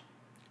Malkovich.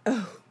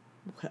 Oh,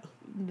 well.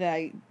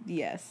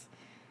 Yes.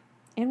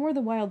 And Where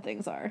the Wild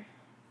Things Are.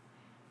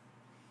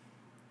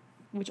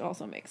 Which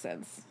also makes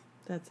sense.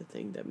 That's a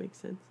thing that makes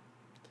sense.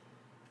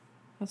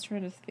 I was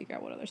trying to figure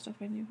out what other stuff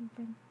I knew him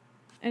from.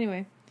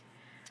 Anyway.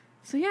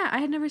 So yeah, I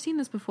had never seen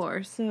this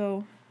before,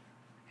 so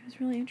it was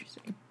really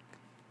interesting.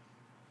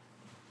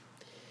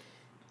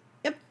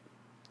 Yep.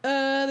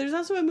 There's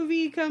also a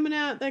movie that's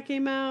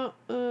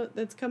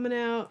coming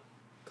out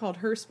called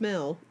Her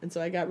Smell, and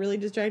so I got really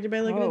distracted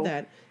by looking at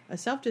that. A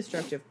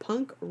self-destructive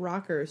punk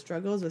rocker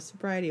struggles with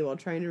sobriety while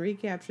trying to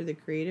recapture the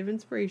creative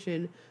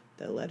inspiration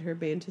that led her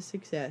band to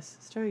success,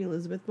 starring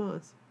Elizabeth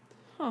Moss.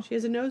 Huh. She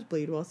has a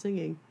nosebleed while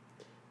singing.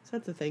 So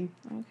that's a thing.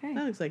 Okay.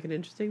 That looks like an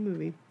interesting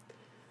movie.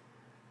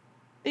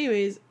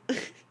 Anyways.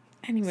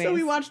 Anyways. So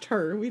we watched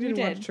Her. We didn't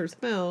watch Her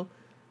Smell.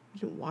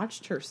 We didn't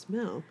watch Her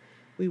Smell.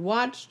 We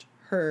watched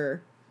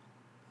Her.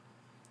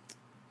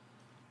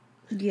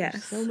 Yes.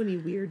 There's so many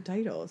weird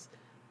titles.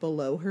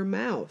 Below Her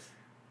Mouth.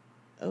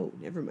 Oh,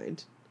 never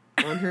mind.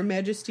 On Her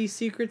Majesty's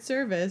Secret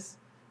Service.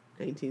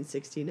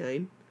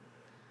 1969.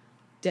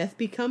 Death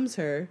Becomes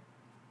Her.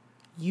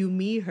 You,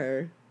 Me,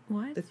 Her.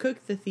 What? The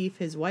Cook, the Thief,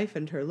 His Wife,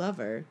 and Her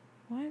Lover.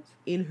 What?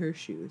 In Her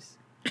Shoes.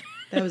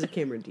 That was a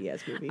Cameron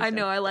Diaz movie. I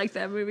know, I like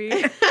that movie.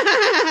 I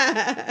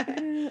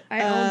own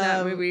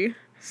that movie.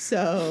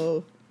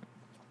 So,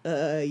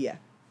 yeah.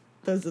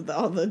 those are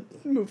all the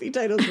movie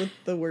titles with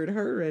the word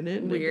her in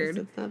it. And Weird. I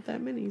guess it's not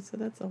that many, so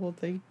that's the whole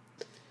thing.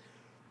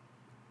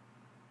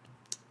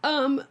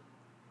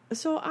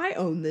 So I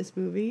own this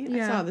movie.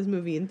 Yeah. I saw this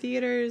movie in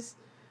theaters.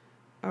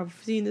 I've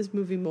seen this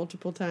movie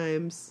multiple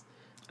times.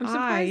 I'm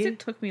surprised it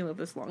took me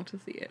this long to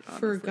see it, honestly.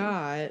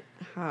 Forgot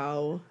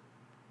how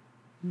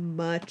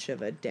much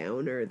of a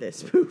downer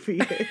this movie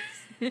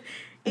is.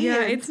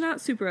 Yeah, And- it's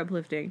not super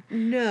uplifting.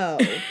 No.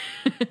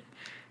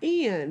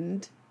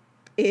 And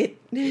it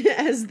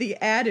has the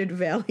added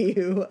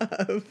value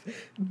of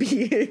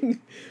being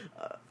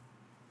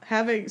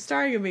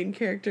starring a main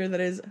character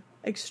that is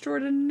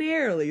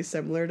extraordinarily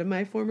similar to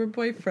my former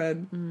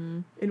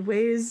boyfriend in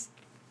ways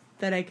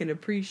that I can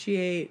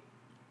appreciate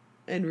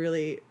and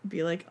really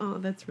be like, oh,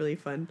 that's really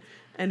fun.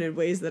 And in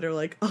ways that are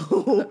like,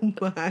 oh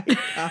my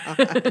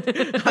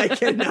God, I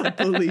cannot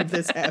believe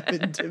this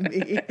happened to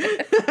me.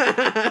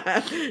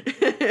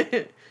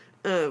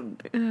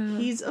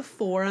 He's a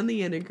 4 on the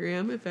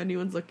Enneagram. If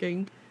anyone's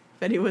looking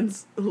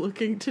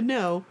to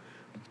know,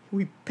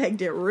 we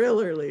pegged it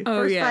real early.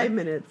 Oh, First yeah. 5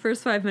 minutes.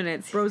 First 5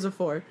 minutes. Bro's a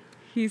 4.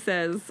 He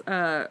says,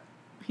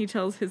 he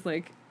tells his,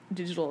 like,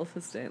 digital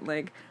assistant,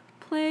 like,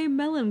 play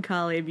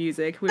melancholy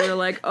music. We were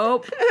like,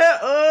 oh.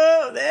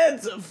 Oh,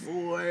 that's a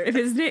 4. If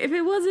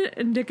it wasn't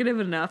indicative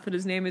enough that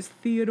his name is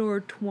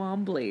Theodore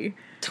Twombly.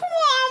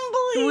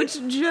 Twombly! Which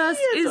just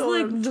is,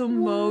 Theodore like, the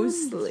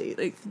most, Twombly.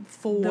 like,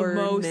 For the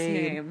most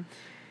name.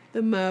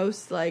 The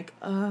most, like,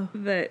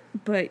 but,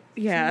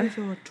 yeah.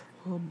 Theodore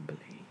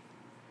Twombly.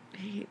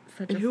 He's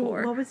such And a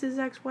 4. what was his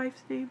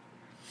ex-wife's name?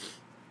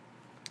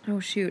 Oh,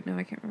 shoot. No,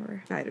 I can't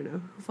remember. I don't know.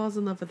 Who falls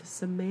in love with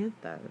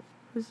Samantha?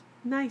 Who's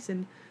nice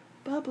and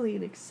bubbly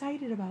and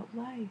excited about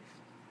life.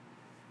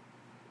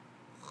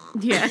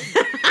 Yeah.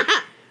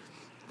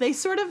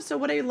 So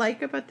what I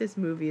like about this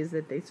movie is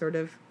that they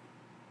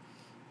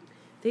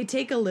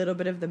take a little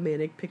bit of the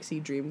manic pixie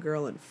dream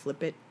girl and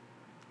flip it.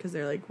 Because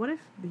they're like, what if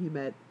he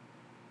met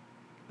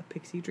a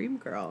pixie dream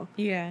girl?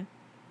 Yeah.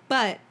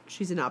 But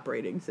she's an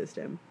operating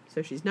system,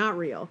 so she's not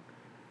real.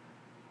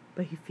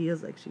 But he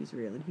feels like she's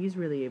real, and he's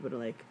really able to,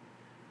 like...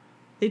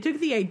 They took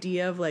the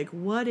idea of, like,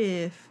 what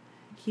if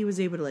he was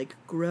able to, like,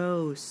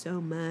 grow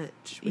so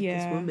much with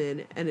this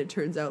woman, and it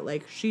turns out,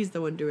 like, she's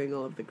the one doing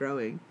all of the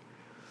growing.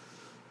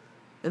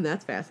 And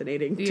that's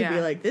fascinating, to be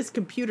like, this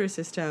computer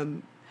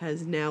system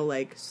has now,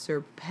 like,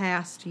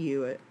 surpassed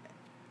you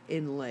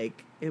in,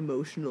 like,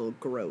 emotional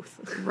growth.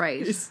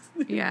 Right.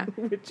 Yeah.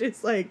 Which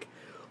is, like...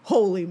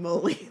 Holy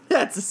moly,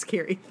 that's a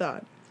scary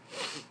thought.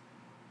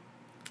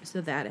 So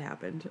that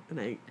happened,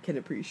 and I can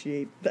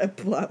appreciate that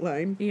plot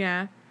line.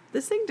 Yeah.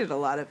 This movie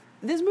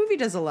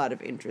does a lot of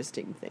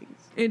interesting things.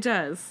 It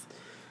does.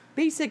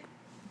 Basic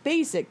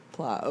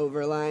plot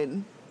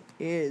overline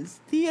is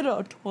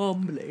Theodore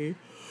Twombly.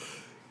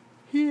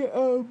 He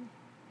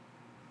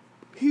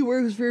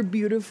works for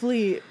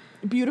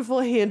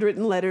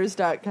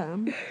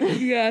beautifulhandwrittenletters.com.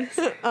 Yes.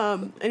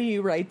 And he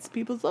writes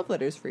people's love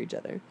letters for each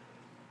other.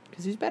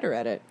 Because he's better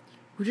at it.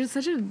 Which is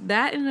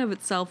that in and of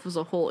itself was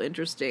a whole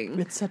interesting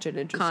It's such an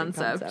interesting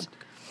concept.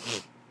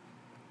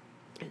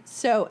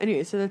 So,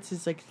 anyway, so that's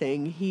his, like,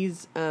 thing.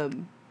 He's,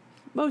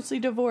 mostly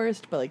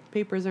divorced, but, like,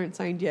 papers aren't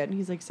signed yet, and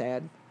he's, like,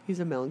 sad. He's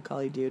a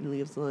melancholy dude and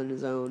lives on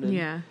his own. And,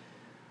 Yeah.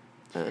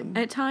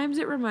 At times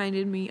it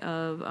reminded me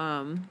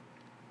of,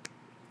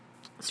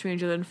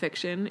 Stranger Than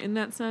Fiction in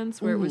that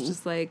sense, where it was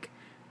just, like,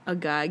 a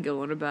guy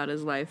going about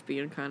his life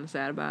being kind of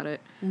sad about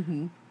it.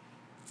 Mm-hmm.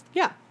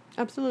 Yeah,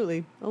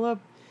 absolutely. I love,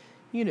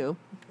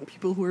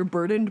 people who are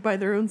burdened by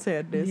their own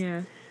sadness.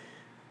 Yeah.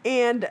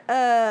 And,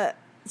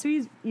 so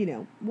he's, he's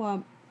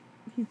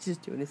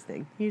just doing his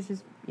thing. He's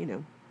just,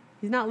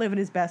 he's not living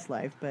his best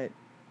life, but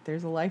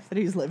there's a life that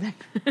he's living.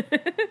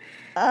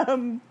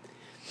 And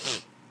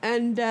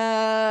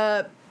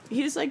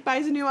he just, like,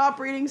 buys a new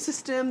operating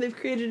system. They've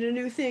created a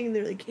new thing.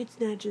 They're like, it's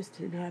not just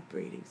an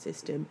operating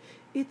system.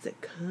 It's a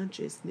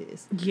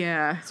consciousness.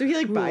 Yeah. So he,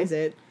 like, buys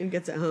it and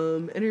gets it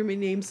home. And her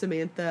name's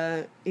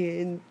Samantha.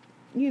 And,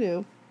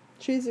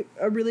 she's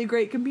a really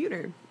great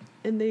computer.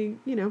 And they,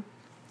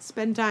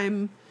 spend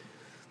time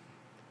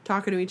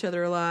talking to each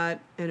other a lot.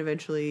 And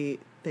eventually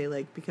they,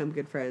 like, become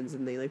good friends.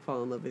 And they, like,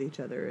 fall in love with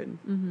each other.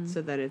 And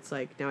so then it's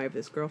like, now I have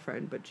this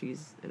girlfriend, but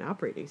she's an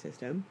operating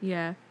system.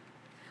 Yeah.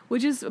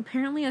 Which is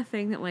apparently a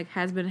thing that, like,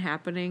 has been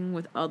happening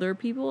with other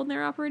people in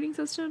their operating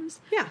systems.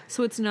 Yeah.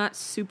 So it's not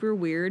super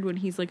weird when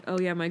he's like, oh,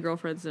 yeah, my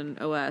girlfriend's in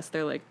OS.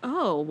 They're like,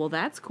 oh, well,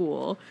 that's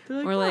cool.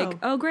 They're like, or like,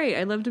 oh, great,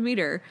 I'd love to meet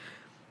her.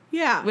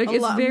 Yeah. Like,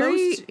 it's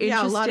very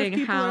a lot of interesting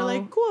people are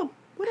like, cool,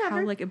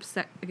 whatever. how, like,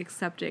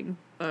 accepting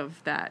of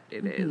that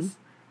it is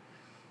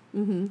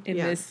Mm-hmm. in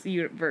this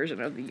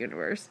version of the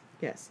universe.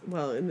 Yes.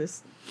 Well, in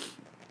this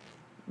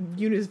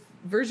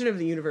version of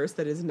the universe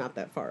that is not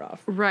that far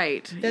off.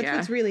 Right. That's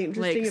what's really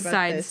interesting like, about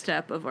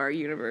sidestep of our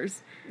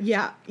universe.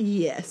 Yeah.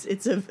 Yes.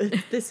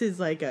 This is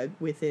like a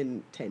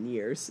within 10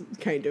 years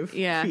kind of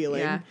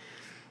feeling. Yeah.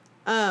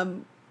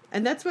 And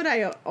that's what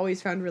I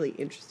always found really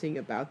interesting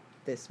about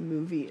this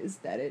movie is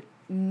that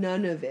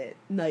none of the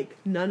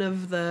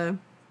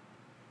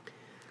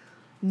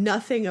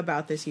nothing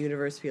about this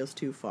universe feels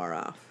too far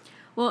off.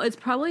 Well, it's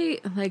probably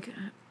like,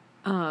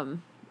 I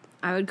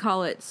would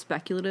call it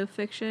speculative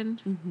fiction.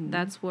 Mm-hmm.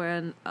 That's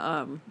when,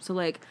 so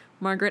like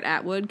Margaret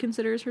Atwood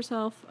considers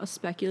herself a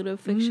speculative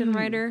fiction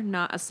writer,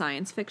 not a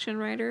science fiction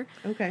writer.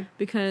 Okay.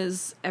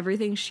 Because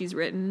everything she's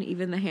written,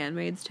 even The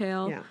Handmaid's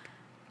Tale,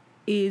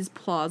 is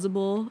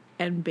plausible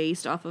and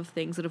based off of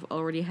things that have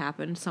already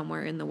happened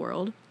somewhere in the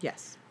world.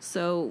 Yes.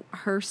 So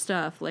her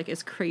stuff, like,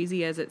 as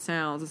crazy as it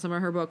sounds, and some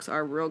of her books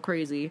are real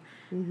crazy,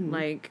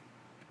 like,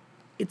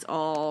 it's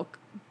all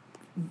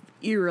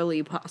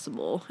eerily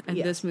possible. And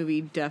this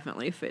movie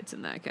definitely fits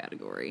in that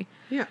category.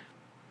 Yeah.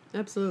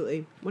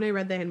 Absolutely. When I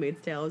read The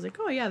Handmaid's Tale, I was like,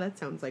 oh, yeah, that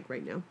sounds like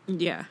right now.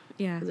 Yeah.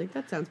 Yeah. I was like,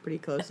 that sounds pretty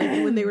close.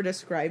 Like, when they were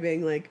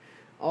describing, like,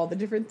 all the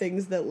different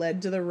things that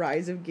led to the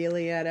rise of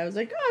Gilead, I was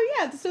like, oh,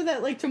 yeah, so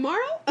that, like,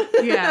 tomorrow?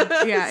 Yeah.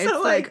 So,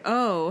 It's like,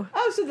 oh.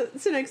 Oh,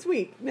 so next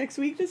week. Next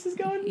week this is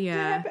going to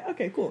happen?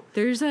 Okay, cool.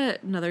 There's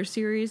another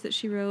series that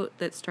she wrote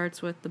that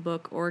starts with the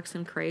book Oryx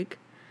and Crake,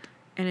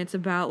 and it's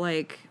about,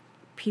 like,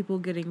 people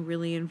getting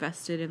really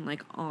invested in,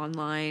 like,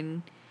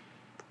 online,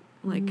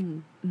 like,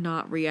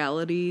 not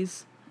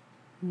realities.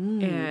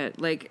 And,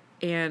 like,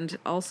 and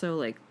also,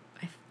 like,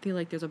 I feel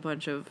like there's a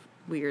bunch of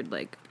weird,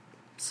 like,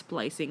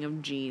 splicing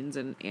of genes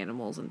and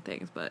animals and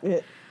things, but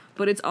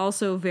it's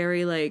also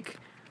very, like,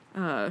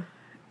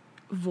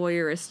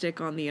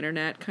 voyeuristic on the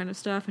internet kind of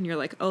stuff, and you're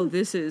like, oh,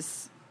 this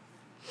is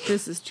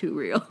too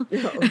real. Oh,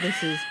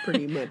 this is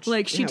pretty much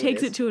like, she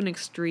takes it to an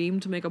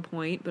extreme to make a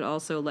point, but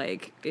also,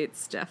 like,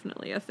 it's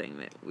definitely a thing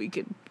that we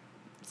could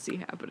see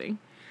happening.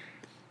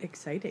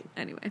 Exciting.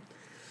 Anyway.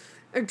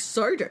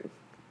 Exciting.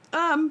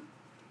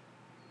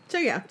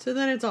 So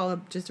then it's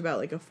all just about,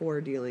 like, a 4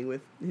 dealing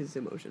with his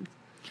emotions.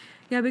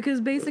 Yeah, because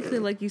basically,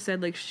 like you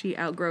said, like, she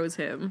outgrows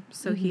him,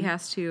 so he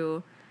has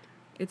to,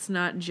 it's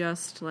not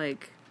just,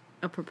 like,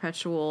 a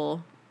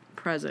perpetual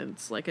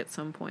presence, like, at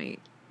some point.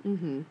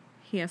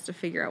 He has to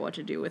figure out what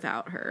to do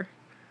without her.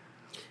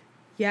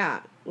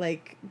 Yeah,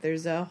 like,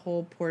 there's a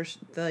whole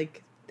portion,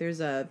 like,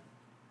 there's a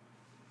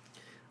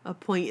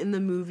point in the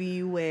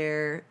movie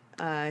where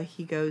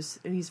he goes,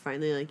 and he's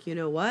finally like, you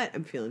know what?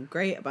 I'm feeling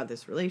great about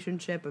this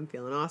relationship. I'm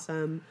feeling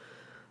awesome.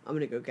 I'm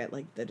going to go get,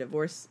 like, the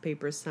divorce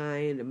papers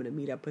signed. I'm going to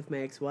meet up with my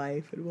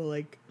ex-wife, and we'll,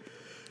 like...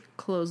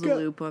 Close the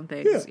loop on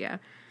things, yeah.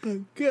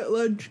 Get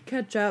lunch,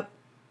 catch up,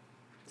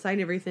 sign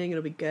everything,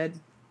 it'll be good.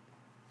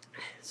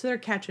 So they're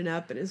catching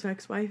up, and his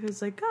ex-wife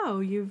is like, oh,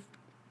 you're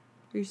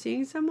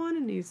seeing someone?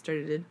 And he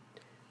started to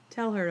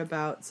tell her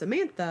about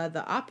Samantha,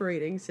 the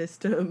operating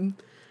system.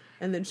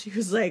 And then she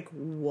was like,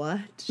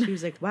 what? She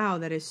was like, wow,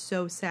 that is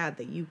so sad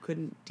that you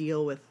couldn't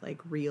deal with, like,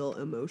 real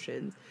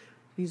emotions.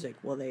 And he's like,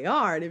 well, they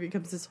are. And it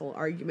becomes this whole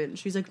argument. And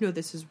she's like, no,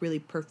 this is really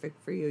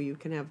perfect for you. You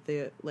can have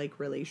the, like,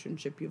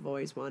 relationship you've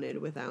always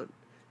wanted without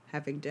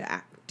having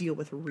to deal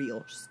with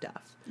real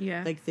stuff.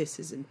 Yeah. Like, this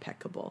is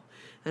impeccable.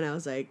 And I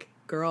was like,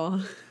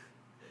 girl,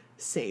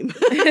 same.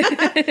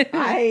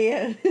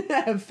 I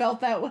have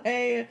felt that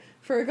way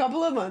for a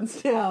couple of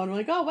months now. And I'm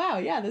like, oh, wow,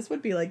 yeah, this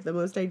would be, like, the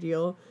most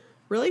ideal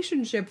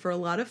relationship for a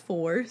lot of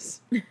 4s.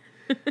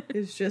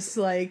 It's just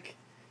like,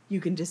 you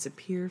can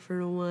disappear for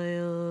a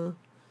while.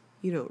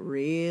 You don't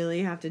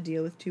really have to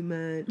deal with too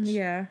much.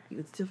 Yeah. You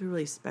can still feel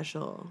really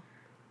special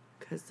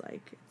because,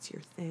 like, it's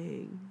your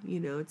thing. You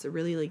know, it's a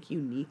really, like,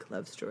 unique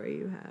love story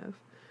you have.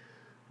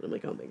 And I'm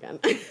like, oh my god.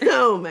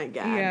 Oh my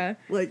god. Yeah.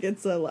 Like,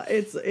 it's a lot.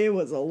 It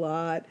was a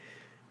lot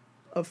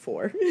of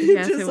 4.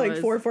 Yes, just it like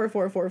was. 4, 4,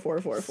 4, 4,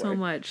 4, 4, 4. So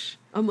much.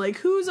 I'm like,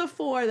 who's a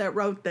 4 that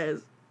wrote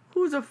this?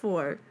 Who's a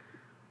 4?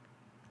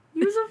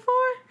 You's a 4?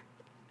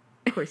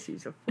 Of course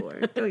he's a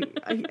 4.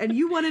 And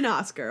you won an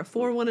Oscar. A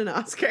 4 won an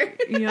Oscar.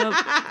 Yep.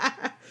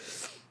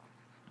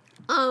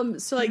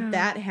 So, like,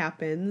 that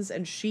happens,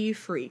 and she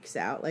freaks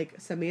out. Like,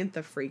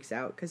 Samantha freaks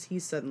out, because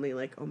he's suddenly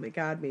like, oh my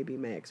god, maybe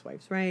my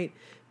ex-wife's right.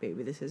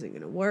 Maybe this isn't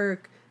going to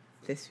work.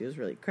 This feels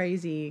really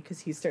crazy,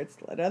 because he starts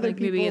to let other like,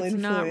 people maybe it's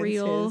influence not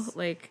real. his...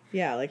 Like,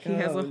 yeah, like, he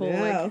has a whole,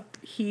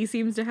 like, he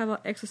seems to have an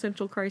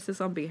existential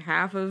crisis on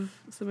behalf of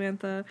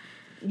Samantha.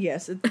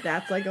 Yes,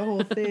 that's, like, a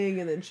whole thing,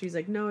 and then she's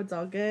like, no, it's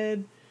all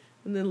good.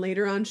 And then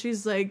later on,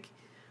 she's like,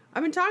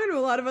 I've been talking to a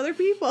lot of other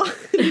people.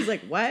 And he's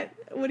like, what?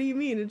 What do you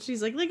mean? And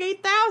she's like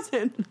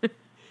 8,000.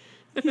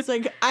 He's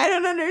like, I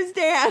don't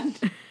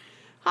understand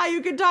how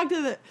you can talk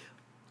to the...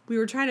 We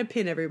were trying to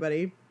pin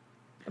everybody.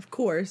 Of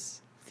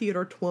course,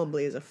 Theodore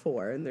Twombly is a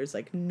 4, and there's,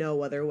 like,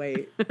 no other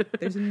way.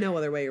 There's no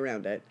other way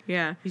around it.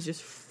 Yeah. He's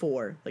just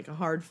 4, like a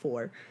hard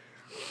 4.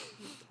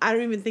 I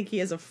don't even think he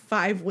has a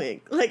 5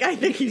 wing. Like, I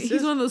think he's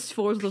one of those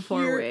 4s with a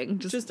 4 wing.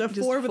 Just a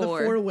 4 with a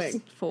 4 wing.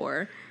 Just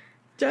 4.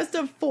 Just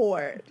a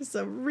 4. Just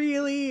a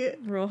really...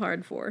 Real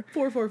hard 4.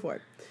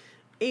 4.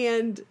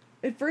 And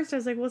at first I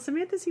was like, well,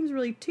 Samantha seems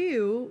really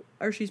 2,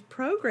 or she's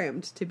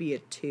programmed to be a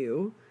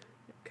 2,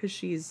 because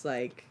she's,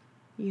 like,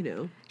 you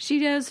know... She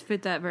does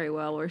fit that very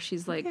well, where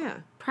she's, like,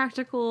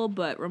 practical,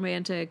 but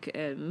romantic,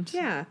 and...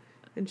 Yeah.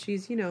 And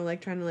she's, you know,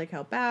 like, trying to, like,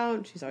 help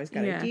out. She's always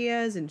got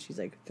ideas, and she's,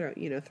 like,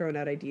 throwing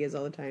out ideas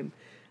all the time.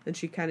 And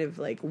she kind of,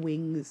 like,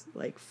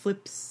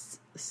 flips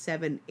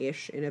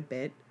 7-ish in a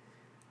bit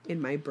in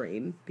my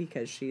brain,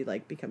 because she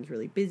like becomes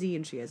really busy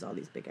and she has all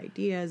these big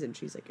ideas and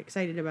she's like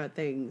excited about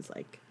things,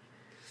 like,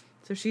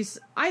 so she's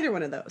either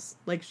one of those.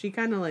 Like, she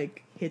kind of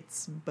like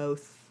hits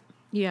both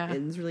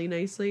ends really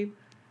nicely.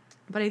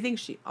 But I think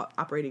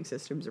operating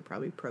systems are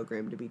probably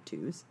programmed to be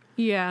 2s.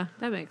 Yeah,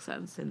 that makes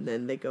sense. And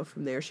then they go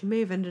from there. She may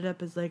have ended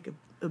up as like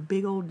a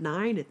big old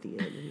 9 at the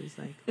end, and was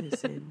like,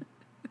 listen,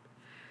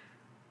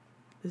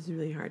 this is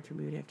really hard for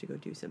me to have to go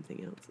do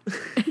something else.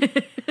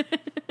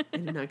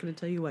 I'm not going to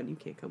tell you what, and you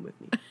can't come with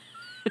me.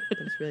 But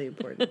it's really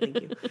important.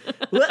 Thank you.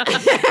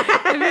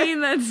 I mean,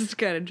 that's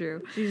kind of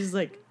true. She's just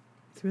like,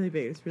 it's really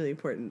big. It's really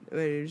important.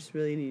 I just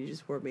really need you to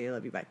support me. I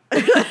love you. Bye.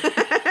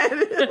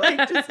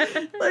 like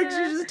she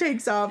just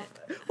takes off.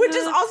 Which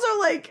is also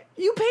like,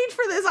 you paid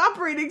for this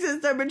operating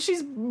system and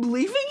she's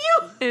leaving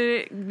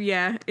you?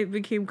 And it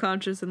became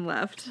conscious and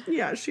left.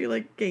 Yeah, she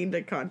like gained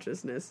a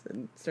consciousness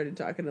and started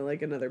talking to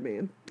like another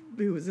man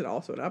who was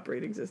also an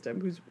operating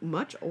system, who's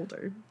much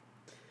older.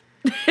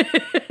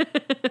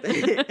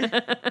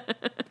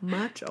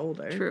 Much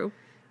older. True.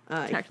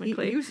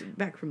 Technically. He was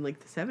back from like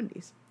the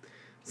 70s.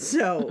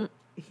 So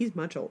he's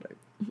much older.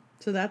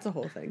 So that's a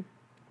whole thing.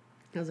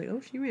 I was like,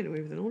 oh, she ran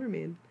away with an older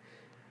man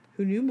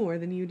who knew more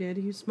than you did.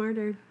 He was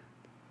smarter.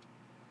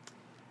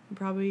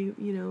 Probably,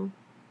 a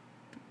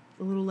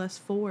little less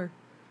 4.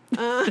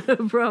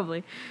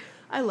 Probably.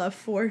 I love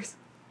 4s,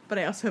 but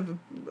I also have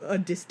a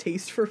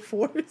distaste for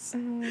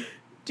 4s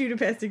due to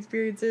past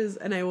experiences,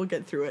 and I will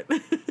get through it.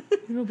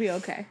 It'll be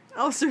okay.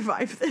 I'll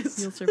survive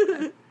this. You'll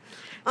survive.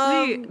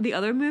 The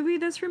other movie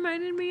this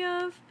reminded me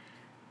of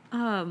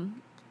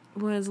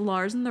was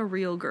Lars and the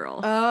Real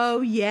Girl. Oh,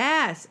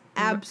 yes.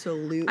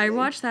 Absolutely. I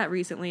watched that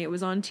recently. It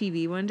was on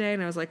TV one day,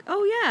 and I was like,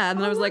 oh, yeah. And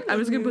then I was like, I'm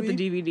just going to put the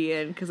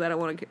DVD in because I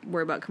don't want to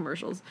worry about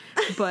commercials.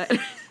 But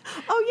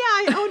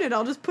oh, yeah, I own it.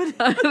 I'll just put it.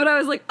 But I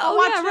was like, I'll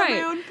watch yeah, it right.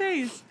 at my own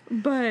pace.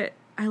 But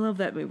I love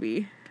that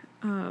movie.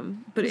 But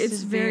This it's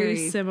is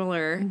very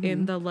similar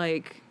in the,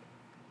 like,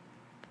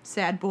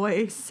 sad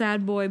boy,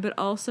 but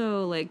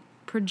also, like,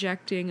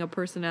 projecting a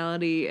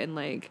personality and,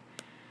 like,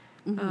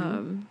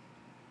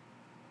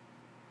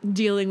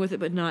 dealing with it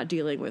but not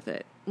dealing with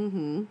it.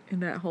 In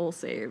that whole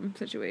same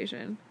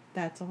situation.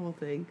 That's the whole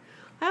thing.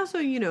 I also,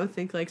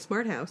 think like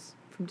Smart House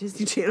from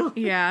Disney Channel.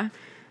 Yeah.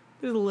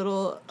 There's a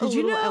little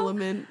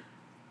element.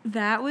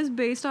 That was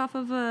based off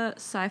of a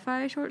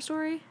sci-fi short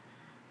story?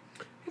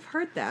 I've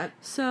heard that.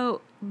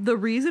 So, the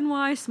reason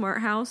why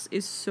Smart House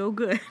is so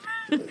good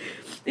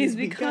is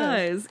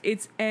because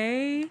it's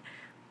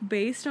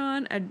based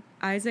on an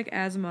Isaac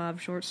Asimov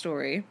short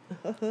story.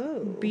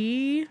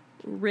 B,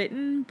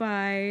 written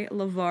by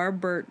LeVar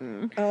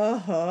Burton.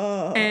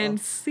 And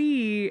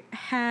C,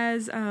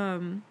 has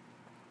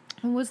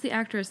what's the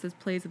actress that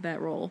plays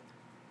that role?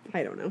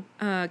 I don't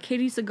know.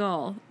 Katie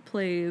Sagal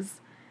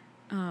plays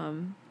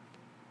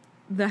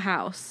the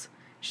house.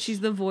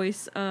 She's the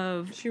voice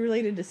of... She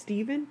related to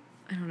Steven?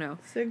 I don't know.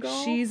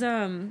 Seagal? She's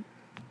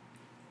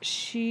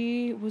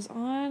she was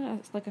on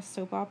a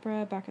soap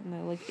opera back in the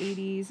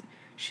 80s.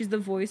 She's the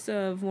voice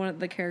of one of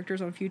the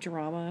characters on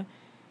Futurama.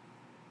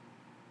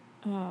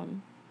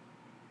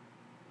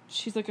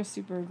 She's like a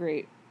super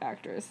great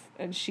actress,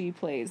 and she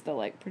plays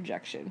the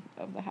projection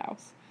of the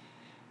house.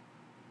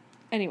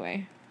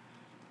 Anyway,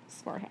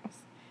 Smart House.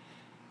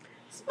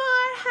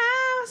 Smart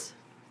House!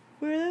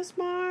 We're the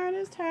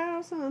smartest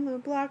house on the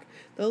block.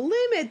 The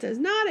limit does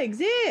not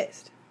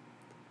exist.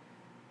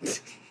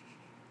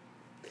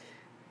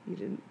 You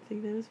didn't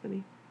think that was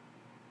funny?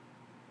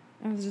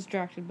 I was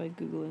distracted by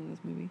Googling this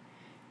movie.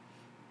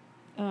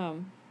 I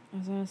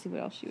was going to see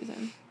what else she was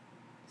in.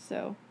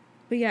 So,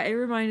 but yeah, it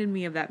reminded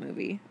me of that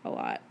movie a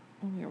lot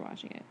when we were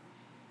watching it.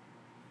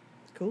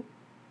 Cool.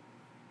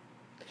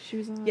 She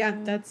was on... Yeah,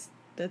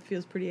 that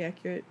feels pretty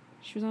accurate.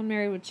 She was on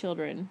Married with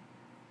Children.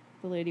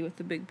 The lady with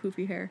the big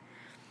poofy hair.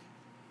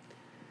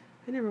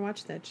 I never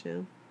watched that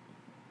show.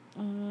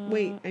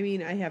 Wait, I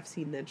mean, I have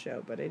seen that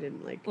show, but I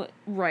didn't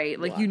right,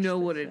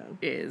 what it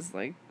is,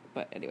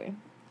 but anyway.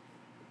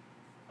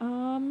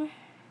 I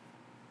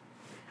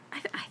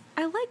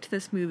liked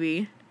this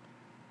movie.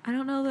 I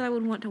don't know that I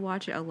would want to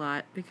watch it a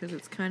lot because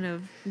it's kind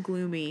of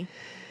gloomy.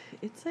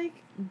 It's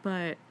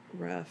but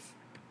rough.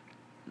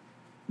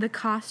 The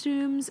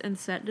costumes and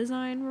set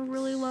design were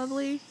really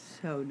lovely.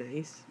 So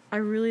nice. I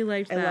really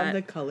liked that. I love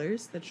the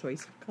colors, the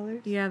choice of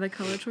colors. Yeah, the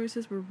color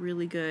choices were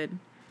really good.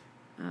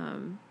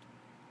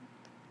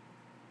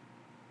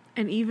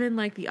 And even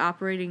the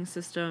operating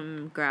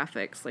system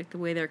graphics, the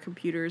way their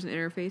computers and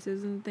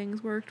interfaces and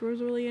things worked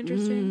was really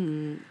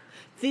interesting.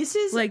 This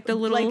is the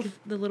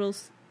little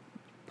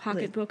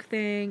pocketbook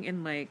thing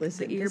and the earpiece.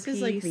 This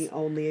is the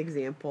only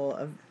example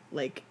of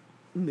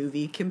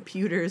movie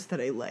computers that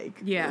I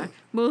like. Yeah,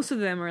 most of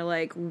them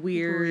are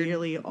weird,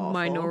 really awful.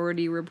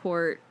 Minority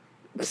Report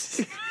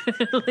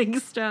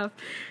stuff.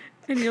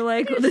 And you're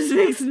like, well, this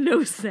makes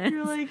no sense.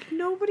 You're like,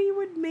 nobody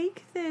would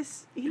make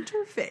this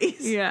interface.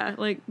 Yeah,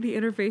 the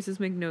interfaces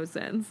make no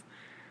sense.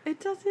 It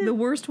doesn't. The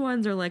worst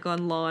ones are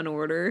on Law and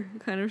Order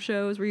kind of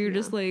shows where you're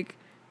just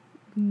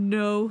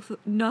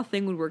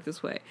nothing would work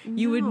this way.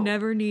 You would No.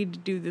 never need to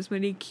do this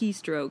many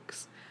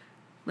keystrokes.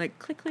 Like,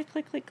 click, click,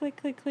 click, click, click,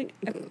 click, click.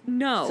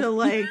 No. So,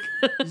 like,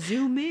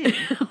 zoom in.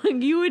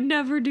 Like, you would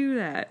never do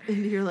that.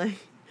 And you're like...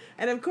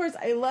 And, of course,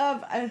 I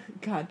love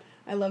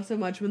so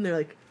much when they're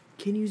like,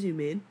 can you zoom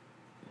in?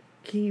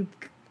 Can you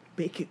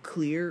make it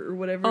clear or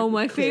whatever? Oh,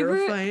 my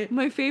Clarify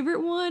it?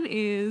 favorite one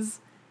is...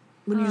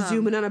 When you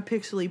zoom in on a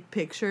pixely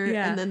picture,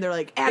 yeah. and then they're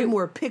like, add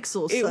more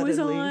pixels It suddenly. was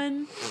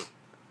on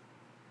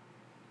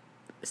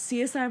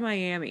CSI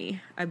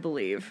Miami, I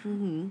believe.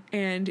 Mm-hmm.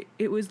 And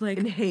it was like...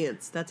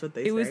 Enhanced, that's what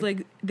they say. It was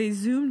like, they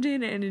zoomed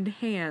in and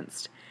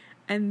enhanced,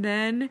 and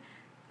then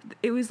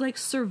it was like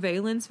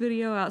surveillance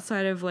video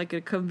outside of like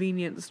a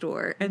convenience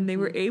store, and they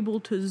were able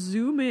to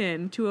zoom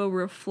in to a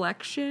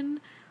reflection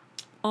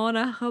on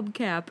a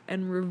hubcap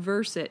and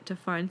reverse it to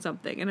find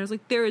something. And I was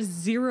like, there is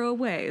zero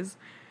ways.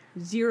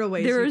 Zero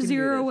ways. There you are can do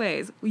zero this.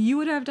 ways. You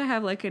would have to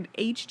have like an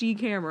HD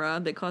camera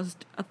that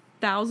cost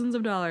thousands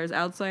of dollars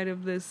outside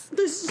of this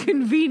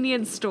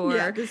convenience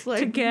store just like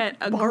to get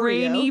a Mario.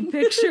 grainy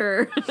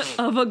picture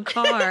of a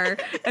car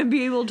and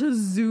be able to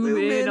zoom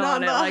in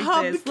on it the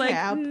like this. Like,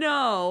 hubcap.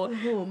 no.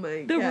 Oh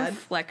my The god.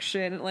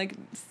 reflection, like,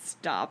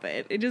 stop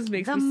it. It just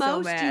makes The me so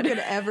most mad. you could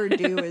ever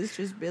do is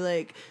just be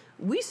like,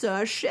 we saw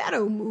a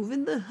shadow move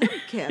in the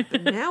hubcap,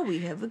 and now we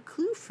have a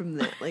clue from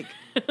that. Like,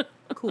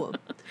 cool.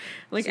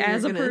 Like, So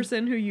as you're a gonna-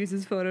 person who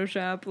uses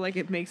Photoshop, like,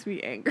 it makes me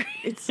angry.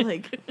 It's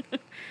like,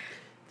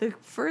 the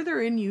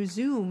further in you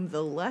zoom,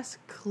 the less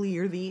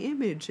clear the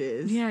image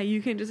is. Yeah,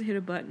 you can just hit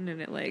a button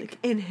and it, like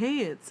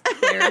Enhance.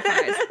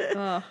 clarifies.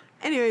 Ugh.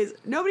 Anyways,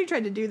 nobody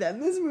tried to do that in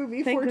this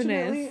movie, Thank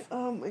fortunately. goodness.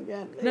 Oh my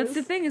god. It That's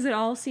the was- thing, is it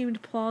all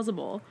seemed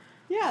plausible.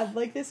 Yeah,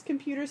 like this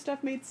computer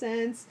stuff made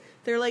sense.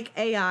 Their like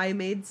AI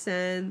made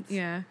sense.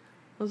 Yeah.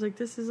 I was like,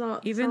 this is all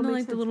Even the the,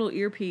 like, the little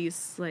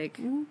earpiece, like,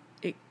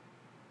 it,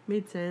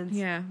 made sense.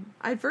 yeah.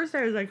 At first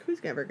I was like, who's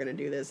ever gonna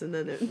do this? And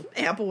then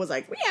Apple was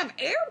like, we have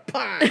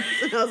AirPods.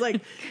 And I was like,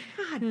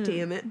 God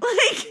damn it.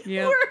 Like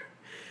Yep.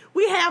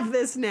 we have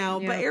this now,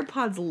 but Yep.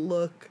 AirPods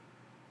look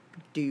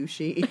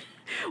douchey.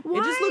 Why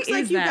It just looks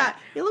like is you that?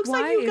 got it looks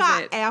Why like you is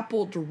got it?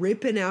 Apple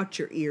dripping out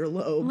your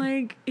earlobe.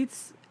 Like,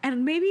 it's,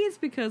 and maybe it's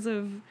because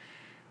of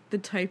the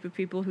type of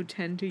people who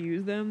tend to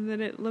use them that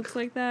it looks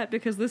like that,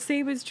 because the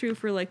same is true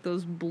for, like,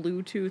 those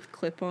Bluetooth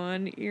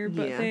clip-on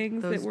earbud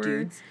things that those were...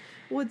 dudes.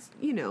 Well, it's,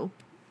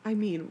 I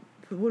mean,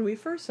 when we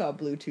first saw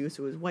Bluetooth,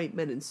 it was white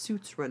men in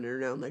suits running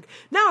around like,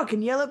 now I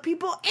can yell at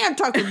people and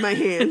talk with my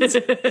hands.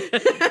 You're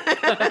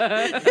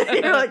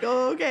like,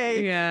 oh,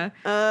 okay. Yeah.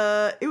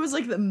 It was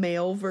like the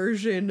male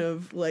version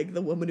of like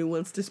the woman who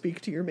wants to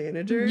speak to your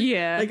manager.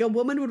 Yeah. Like a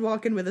woman would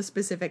walk in with a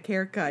specific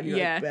haircut and you're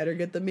Yeah. like, better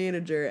get the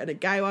manager. And a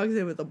guy walks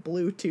in with a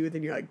Bluetooth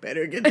and you're like,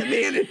 better get the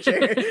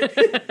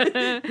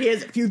manager. He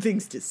has a few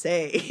things to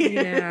say.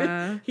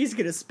 Yeah. He's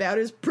gonna spout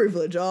his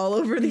privilege all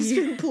over these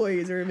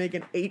employees who are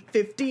making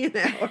 $8.50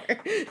 an hour.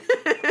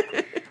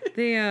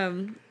 They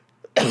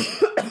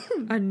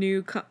a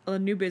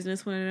new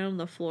business went in on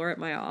the floor at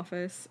my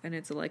office, and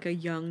it's like a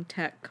young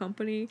tech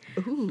company.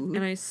 Ooh.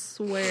 And I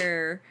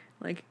swear,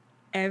 like,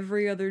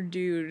 every other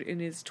dude in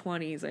his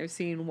 20s I've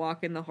seen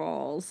walk in the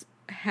halls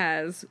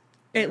has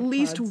at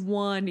least AirPods.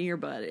 one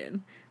earbud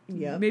in.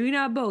 Yep. Maybe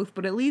not both,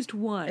 but at least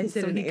one. Is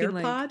it an he can,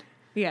 AirPod? like,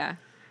 yeah.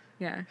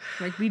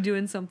 Like, be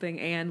doing something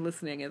and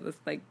listening at this,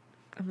 like,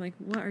 I'm like,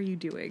 what are you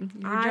doing?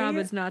 Your job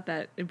is not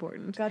that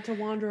important. Got to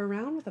wander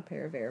around with a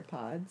pair of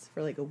AirPods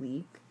for like a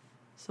week.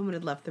 Someone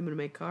had left them in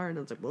my car, and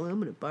I was like, well, I'm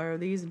going to borrow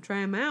these and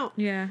try them out.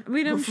 Yeah. I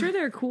mean, I'm sure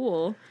they're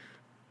cool.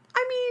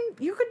 I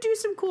mean, you could do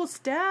some cool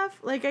stuff.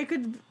 Like, I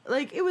could,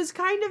 like, it was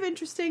kind of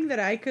interesting that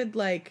I could,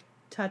 like,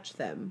 touch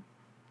them.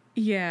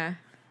 Yeah.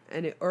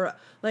 And or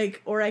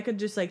I could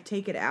just, like,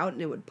 take it out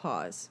and it would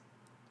pause.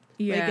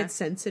 Yeah. Like, it's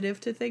sensitive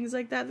to things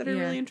like that are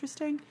Yeah. really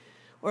interesting.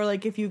 Or,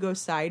 like, if you go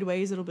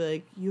sideways, it'll be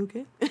like, you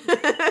okay?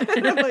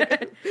 And I'm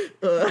like,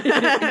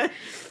 ugh.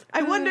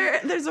 I wonder,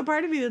 there's a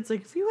part of me that's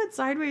like, if you went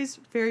sideways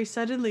very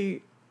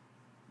suddenly,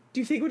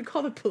 do you think it would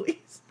call the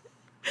police?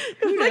 It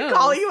would, like, knows?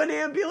 call you an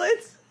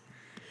ambulance?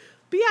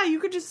 But yeah, you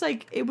could just,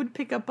 like, it would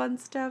pick up on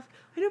stuff.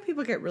 I know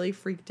people get really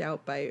freaked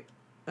out by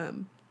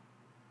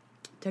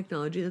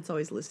technology that's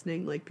always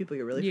listening. Like, people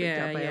get really freaked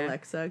out by Yeah.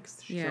 Alexa because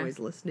she's Yeah. always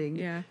listening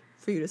Yeah.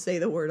 for you to say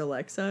the word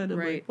Alexa. And I'm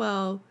Right. like,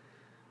 well,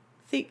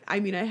 I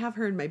have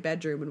her in my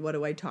bedroom, and what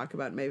do I talk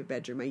about in my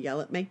bedroom? I yell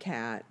at my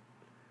cat,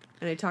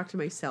 and I talk to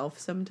myself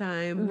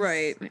sometimes.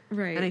 Right.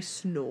 And I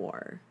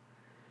snore.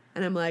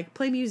 And I'm like,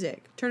 play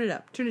music. Turn it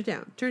up. Turn it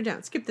down. Turn it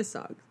down. Skip this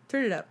song.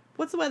 Turn it up.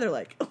 What's the weather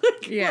like?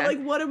 Yeah.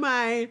 What am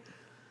I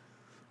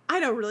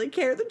don't really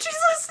care that she's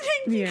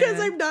listening because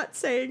Yeah. I'm not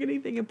saying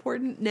anything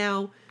important.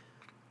 Now,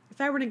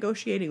 if I were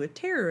negotiating with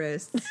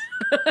terrorists,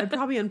 I'd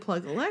probably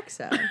unplug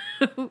Alexa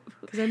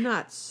because I'm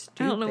not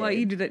stupid. I don't know why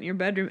you do that in your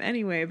bedroom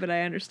anyway, but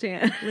I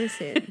understand.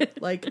 Listen,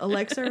 like,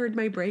 Alexa heard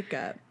my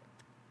breakup.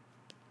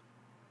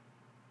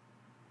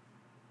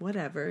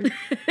 Whatever.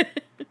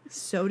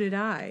 So did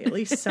I. At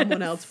least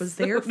someone else was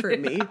there for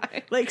me.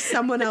 Like,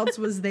 someone else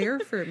was there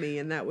for me,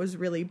 and that was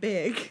really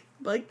big.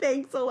 Like,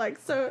 thanks,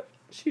 Alexa.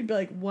 She'd be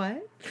like,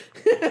 what?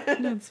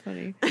 That's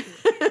funny.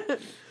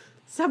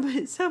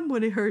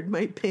 Someone heard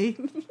my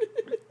pain.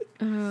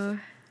 Uh,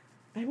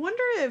 I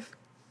wonder if...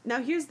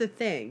 Now, here's the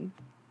thing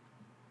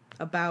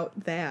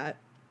about that.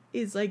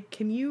 Is, like,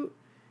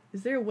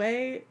 is there a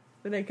way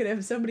that I could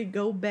have somebody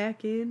go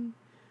back in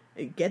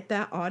and get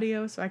that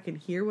audio so I can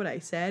hear what I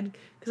said?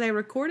 Because I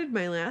recorded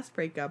my last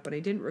breakup, and I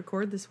didn't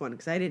record this one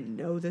because I didn't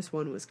know this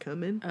one was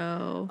coming.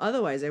 oh.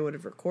 Otherwise, I would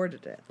have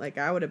recorded it. Like,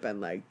 I would have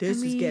been like,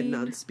 this is getting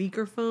on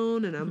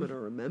speakerphone, and I'm going to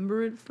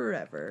remember it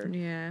forever.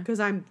 Yeah. Because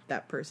I'm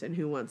that person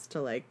who wants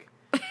to, like...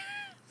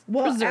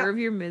 Preserve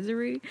your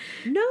misery?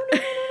 No.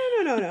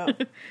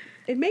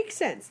 It makes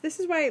sense. This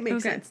is why it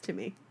makes sense to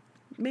me.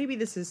 Maybe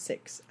this is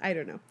 6. I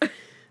don't know.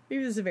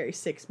 Maybe this is a very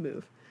 6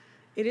 move.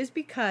 It is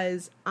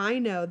because I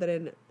know that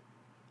in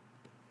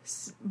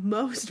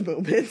most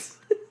moments,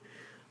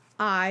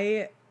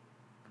 I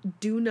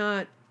do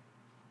not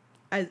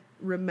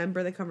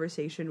remember the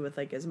conversation with,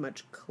 like, as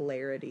much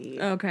clarity.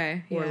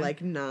 Okay. Or,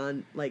 like,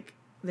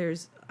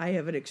 I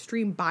have an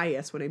extreme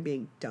bias when I'm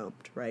being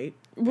dumped, right?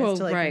 Well, as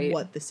to, like, right.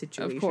 what the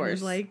situation Of course.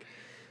 is like.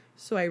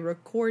 So I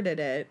recorded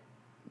it,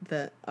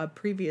 a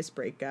previous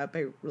breakup,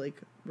 I,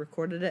 like,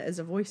 recorded it as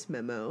a voice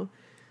memo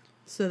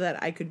so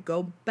that I could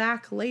go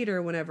back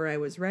later whenever I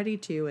was ready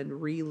to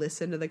and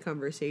re-listen to the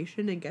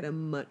conversation and get a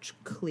much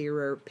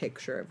clearer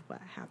picture of what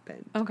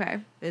happened. Okay.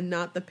 And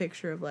not the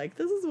picture of, like,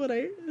 this is what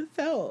I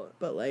felt,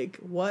 but, like,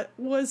 what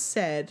was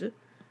said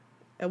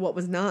and what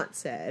was not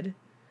said.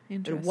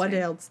 And what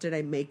else did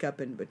I make up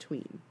in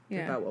between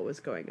about what was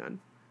going on?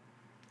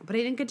 But I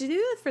didn't get to do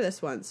that for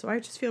this one, so I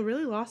just feel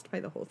really lost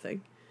by the whole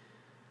thing.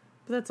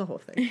 But that's a whole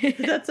thing.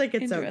 That's, like,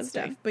 its own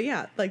stuff. But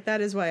yeah, like,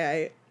 that is why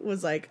I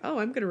was like, oh,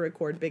 I'm going to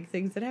record big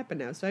things that happen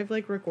now. So I've,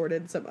 like,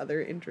 recorded some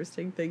other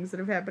interesting things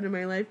that have happened in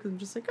my life, because I'm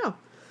just like, oh,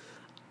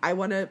 I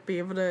want to be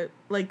able to,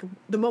 like,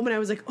 the moment I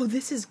was like, oh,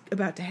 this is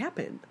about to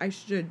happen, I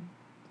should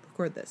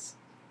record this.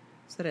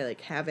 So that I,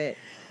 like, have it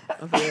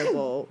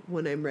available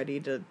when I'm ready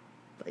to,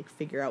 like,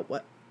 figure out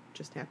what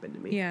just happened to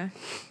me. Yeah.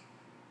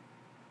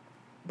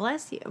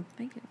 Bless you.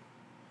 Thank you.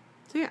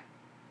 So yeah,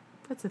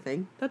 that's the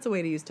thing. That's a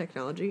way to use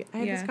technology. I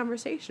had this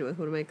conversation with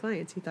one of my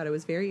clients. He thought it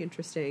was very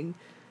interesting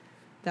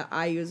that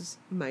I use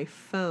my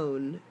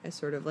phone as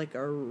sort of like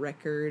a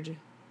record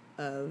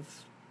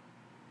of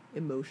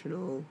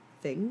emotional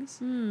things.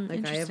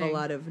 Like, I have a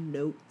lot of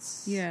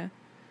notes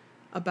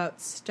about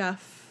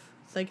stuff,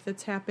 like,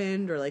 that's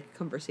happened, or, like,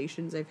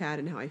 conversations I've had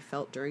and how I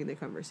felt during the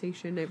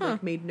conversation. I've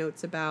like made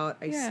notes about.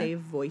 I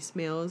save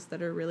voicemails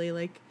that are really,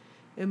 like,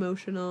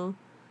 emotional.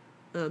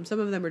 Some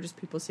of them are just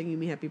people singing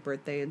me happy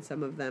birthday, and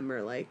some of them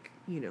are, like,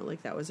 you know,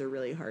 like, that was a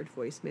really hard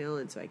voicemail,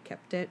 and so I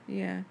kept it.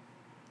 Yeah.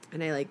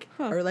 And I, like,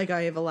 or, like,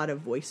 I have a lot of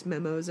voice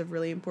memos of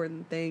really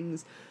important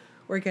things,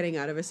 or getting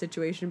out of a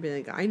situation,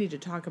 being like, I need to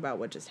talk about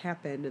what just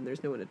happened, and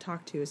there's no one to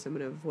talk to, so I'm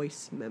going to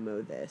voice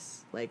memo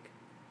this, like,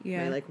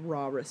 my, like,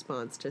 raw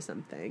response to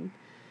something.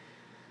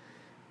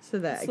 So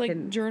that it's I like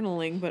can...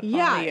 journaling, but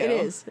yeah, audio. it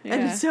is. Yeah.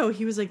 And so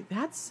he was like,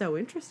 that's so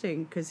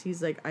interesting, because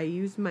he's like, I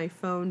use my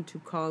phone to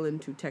call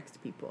and to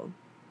text people.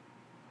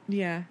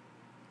 Yeah.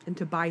 And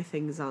to buy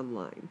things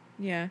online.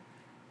 Yeah.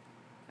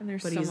 And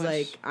there's but so he's much...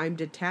 like, I'm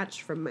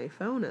detached from my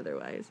phone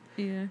otherwise.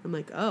 Yeah. I'm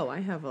like, oh, I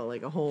have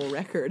a whole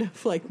record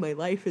of, like, my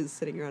life is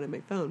sitting around on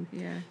my phone.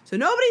 Yeah. So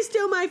nobody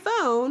steal my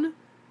phone. It's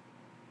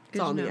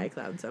Good all in to the know.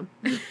 iCloud, so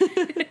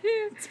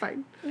it's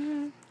fine.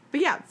 But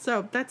yeah,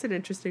 so that's an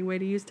interesting way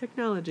to use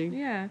technology.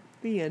 Yeah.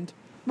 The end.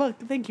 Well,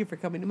 thank you for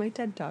coming to my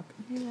TED Talk.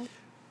 Yeah.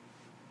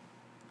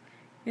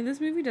 And this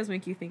movie does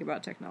make you think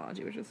about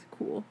technology, which is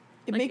cool.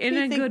 It like, makes in me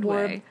a think good more,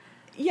 way.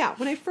 Yeah,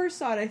 when I first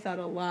saw it, I thought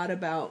a lot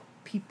about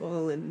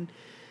people and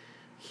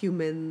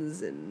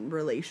humans and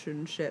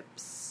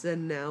relationships,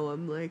 and now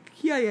I'm like,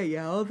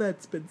 yeah, all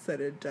that's been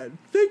said and done.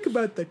 Think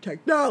about the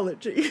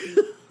technology.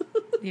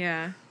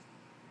 Yeah.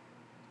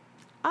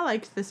 I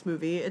liked this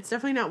movie. It's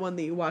definitely not one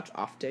that you watch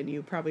often.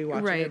 You probably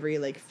watch it every,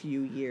 like,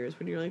 few years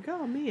when you're like,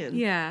 oh, man.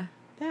 Yeah.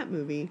 That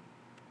movie.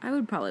 I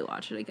would probably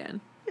watch it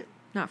again. Yeah.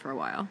 Not for a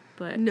while,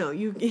 but... No,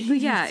 But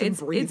yeah,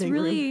 it's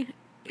really...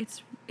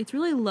 It's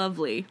really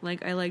lovely.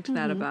 Like, I liked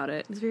that about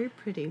it. It's very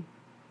pretty.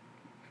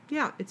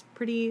 Yeah, it's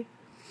pretty...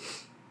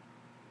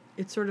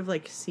 It's sort of,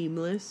 like,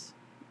 seamless.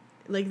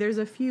 Like, there's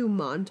a few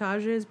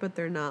montages, but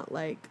they're not,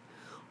 like,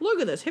 look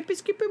at this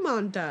hippy-skippy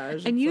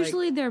montage. And it's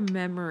usually like, they're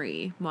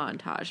memory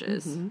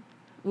montages,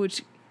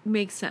 which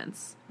makes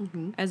sense,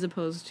 as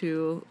opposed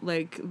to,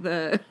 like,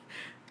 the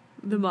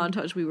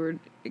montage we were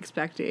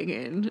expecting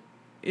in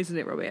Isn't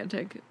It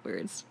Romantic, where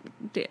it's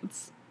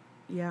dance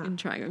yeah. and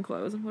trying on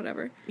clothes and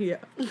whatever. Yeah.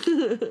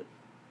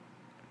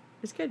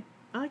 It's good.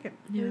 I like it.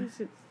 Yeah.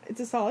 It's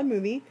a solid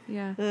movie.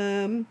 Yeah.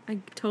 Um, I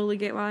totally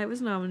get why it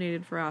was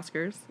nominated for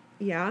Oscars.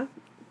 yeah.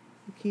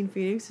 Joaquin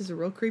Phoenix is a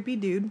real creepy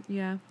dude.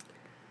 Yeah.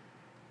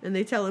 And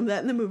they tell him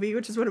that in the movie,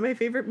 which is one of my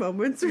favorite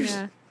moments.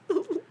 Yeah.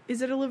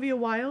 Is it Olivia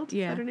Wilde?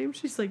 Yeah. Is that her name?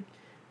 She's like,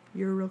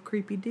 you're a real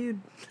creepy dude.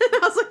 I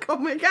was like, oh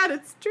my god,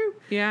 it's true.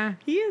 Yeah.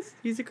 He is.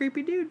 He's a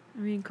creepy dude. I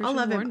mean, I Christian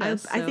love him. Bourne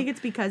does, I so- think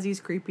it's because he's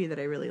creepy that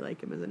I really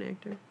like him as an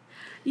actor.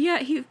 Yeah,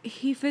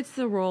 he fits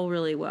the role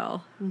really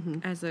well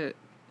as a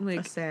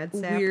sad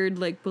sap. weird,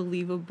 like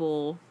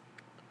believable,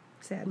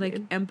 Sad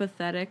like man.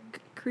 empathetic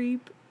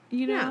creep,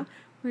 you know? Yeah.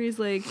 Where he's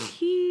like,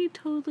 he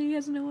totally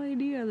has no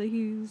idea that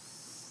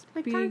he's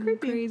Like, kinda being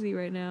creepy. crazy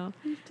right now.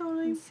 He's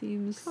totally It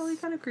seems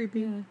kind of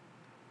creepy. Yeah.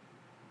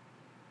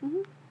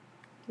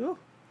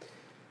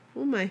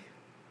 Oh my.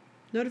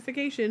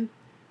 Notification.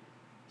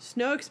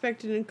 Snow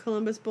expected in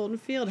Columbus Bolton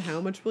Field.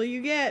 How much will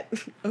you get?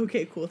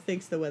 Okay, cool.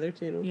 Thanks, the Weather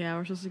Channel. Yeah,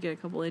 we're supposed to get a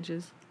couple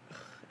inches.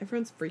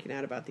 Everyone's freaking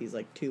out about these,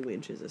 like, 2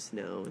 inches of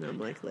snow. And I'm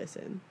like,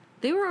 listen.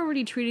 They were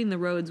already treating the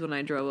roads when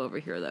I drove over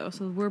here, though,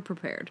 so we're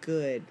prepared.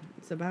 Good.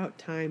 It's about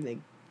time they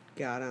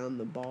got on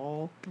the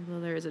ball. Although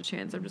there is a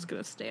chance I'm just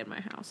going to stay in my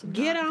house and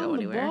Get not on go the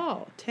anywhere.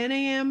 ball. 10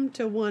 a.m.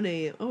 to 1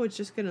 a.m. Oh, it's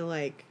just going to,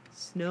 like,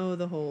 snow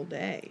the whole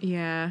day.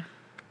 Yeah.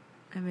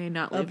 I may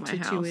not leave Up my to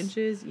house. 2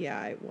 inches?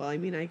 Yeah. I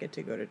mean, I get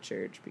to go to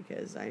church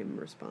because I'm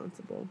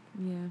responsible.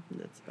 Yeah. And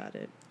that's about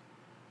it.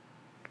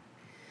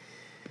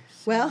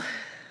 Well,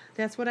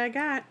 that's what I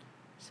got.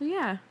 So,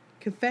 yeah.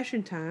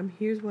 Confession time.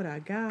 Here's what I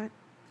got.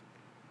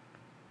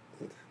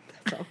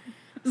 That's all.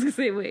 I was going to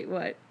say, wait,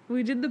 what?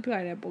 We did the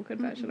pineapple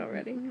confession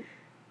already.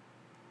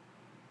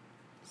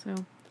 So,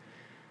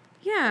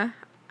 yeah.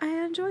 I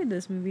enjoyed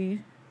this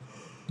movie.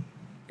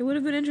 It would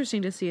have been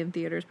interesting to see in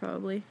theaters,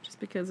 probably, just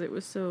because it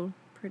was so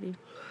pretty.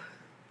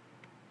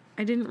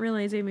 I didn't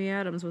realize Amy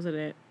Adams was in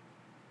it.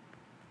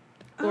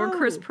 Or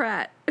Chris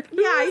Pratt. Yeah,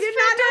 I did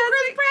not know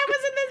Chris Pratt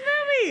was in this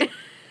movie.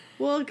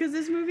 Well, because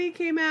this movie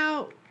came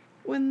out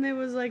when there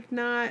was, like,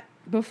 not...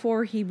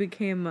 Before he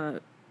became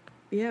a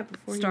Yeah,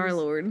 before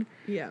Star-Lord.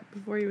 Yeah,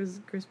 before he was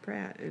Chris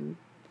Pratt and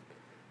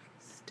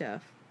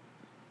stuff.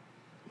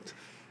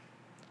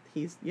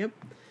 Yep.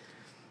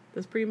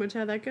 That's pretty much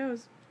how that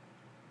goes.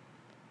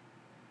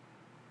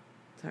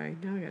 Sorry,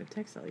 now I gotta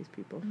text all these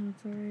people.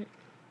 That's alright.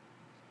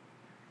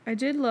 I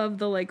did love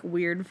the, like,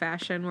 weird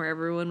fashion where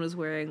everyone was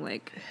wearing,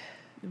 like,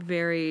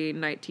 very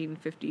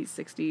 1950s,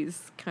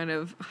 60s kind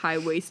of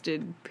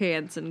high-waisted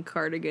pants and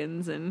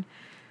cardigans, and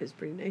It was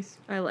pretty nice.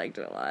 I liked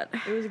it a lot.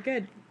 It was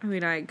good. I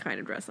mean, I kind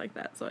of dress like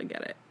that, so I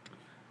get it.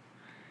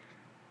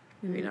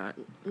 Maybe not.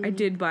 I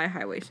did buy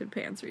high-waisted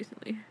pants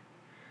recently.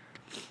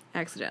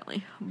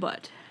 Accidentally,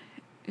 but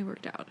it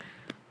worked out.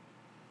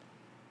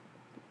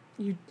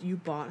 You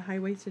bought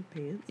high-waisted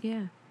pants?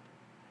 Yeah.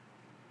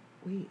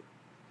 Wait.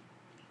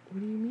 What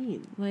do you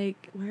mean?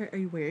 Like, Where are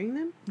you wearing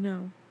them?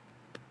 no.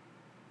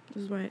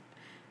 This is why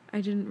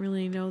I didn't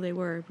really know they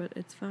were, but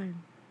it's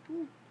fine.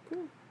 Oh,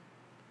 cool.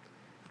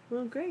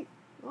 Well, great.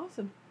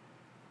 Awesome.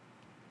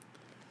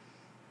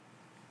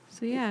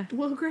 So, yeah.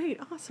 Well, great.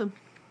 Awesome.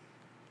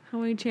 How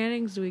many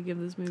Channings do we give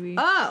this movie?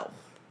 Oh!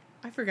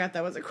 I forgot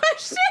that was a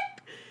question.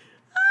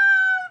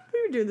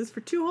 We were doing this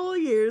for 2 whole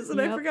years,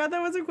 and I Yep. forgot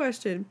that was a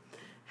question.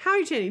 How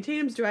many Channing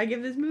Tatums do I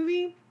give this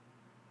movie?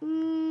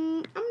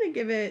 I'm going to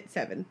give it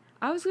 7.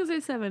 I was going to say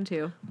 7,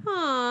 too.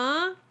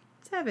 Aww.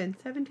 7.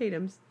 7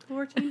 Tatums.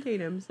 14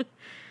 Tatums.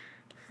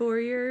 For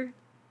your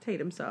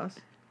Tatum sauce.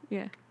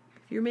 Yeah.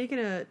 If you're making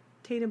a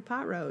Tatum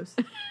pot roast,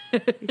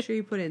 make sure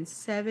you put in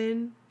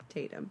 7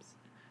 Tatums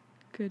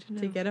Good to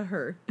know. to get a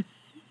her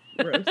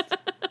roast.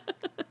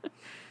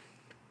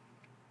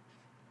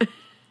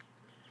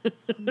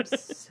 I'm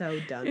so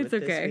done It's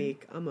with okay. this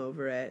week. I'm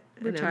over it.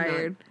 We're And I'm not-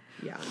 tired.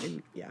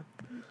 Yeah.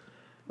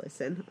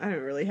 Listen, I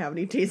don't really have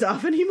any days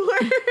off anymore.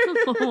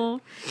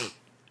 Oh.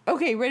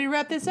 Okay, ready to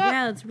wrap this up?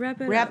 Yeah, let's wrap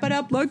it Wrap up. it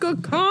up like a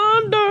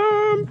condom.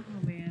 Oh,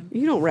 man.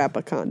 You don't wrap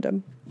a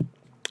condom.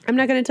 I'm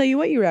not going to tell you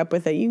what you wrap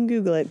with it. You can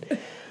Google it.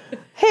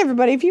 Hey,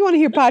 everybody, if you want to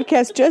hear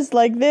podcasts just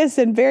like this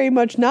and very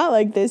much not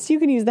like this, you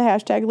can use the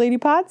hashtag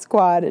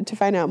LadyPodSquad to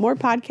find out more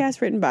podcasts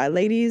written by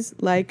ladies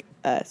like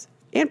us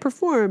and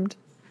performed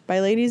by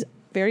ladies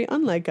very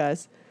unlike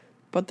us,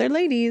 but they're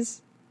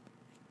ladies.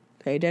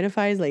 They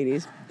identify as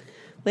ladies.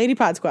 Lady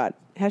Pod Squad.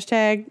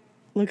 Hashtag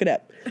look it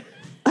up.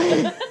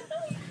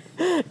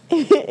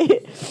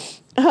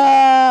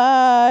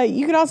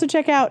 You can also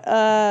check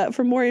out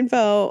for more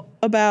info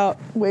about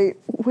wait,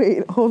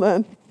 hold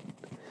on.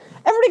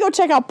 Everybody go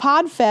check out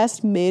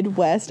Podfest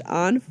Midwest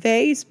on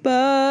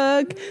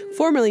Facebook,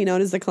 formerly known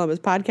as the Columbus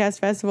Podcast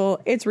Festival.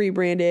 It's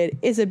rebranded.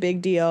 It's a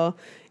big deal.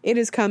 It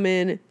is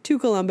coming to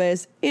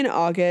Columbus in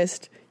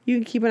August. You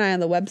can keep an eye on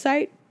the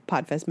website,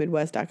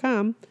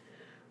 podfestmidwest.com,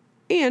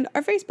 and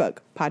our Facebook,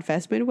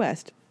 Podfest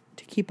Midwest,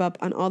 to keep up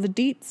on all the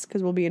deets,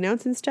 because we'll be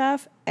announcing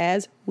stuff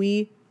as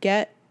we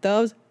get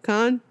those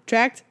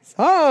contracts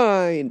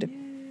signed.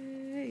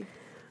 Yay.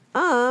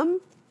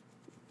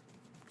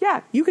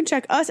 Yeah, you can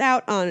check us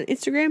out on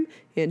Instagram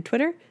and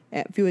Twitter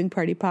at Viewing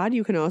Party Pod.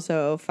 You can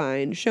also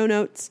find show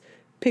notes,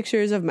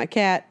 pictures of my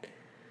cat,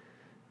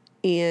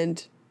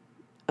 and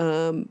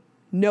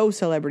no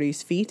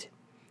celebrities' feet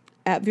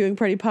at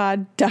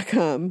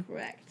viewingpartypod.com.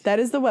 Correct. That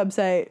is the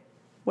website.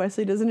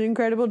 Wesley does an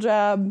incredible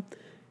job.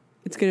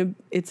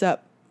 It's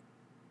up.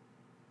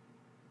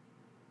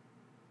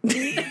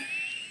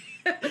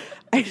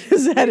 I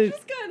just had it. I've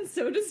just gotten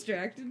so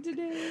distracted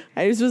today.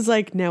 I just was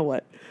like, now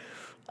what?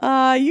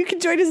 You can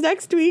join us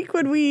next week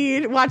when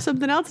we watch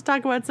something else and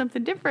talk about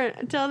something different.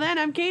 Until then,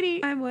 I'm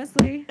Katie. I'm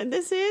Wesley. And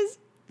this is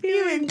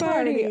Viewing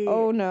Party.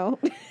 Oh, no.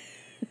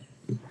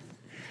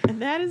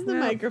 And that is the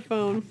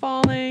microphone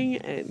falling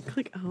and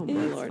click. Oh, my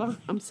Lord. Fine.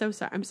 I'm so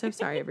sorry. I'm so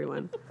sorry,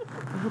 everyone.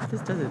 I hope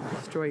this doesn't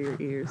destroy your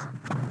ears.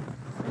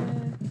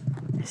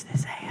 Is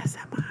this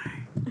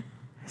ASMR?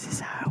 Is this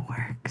how it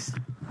works?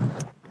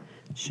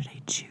 Should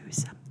I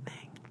choose something?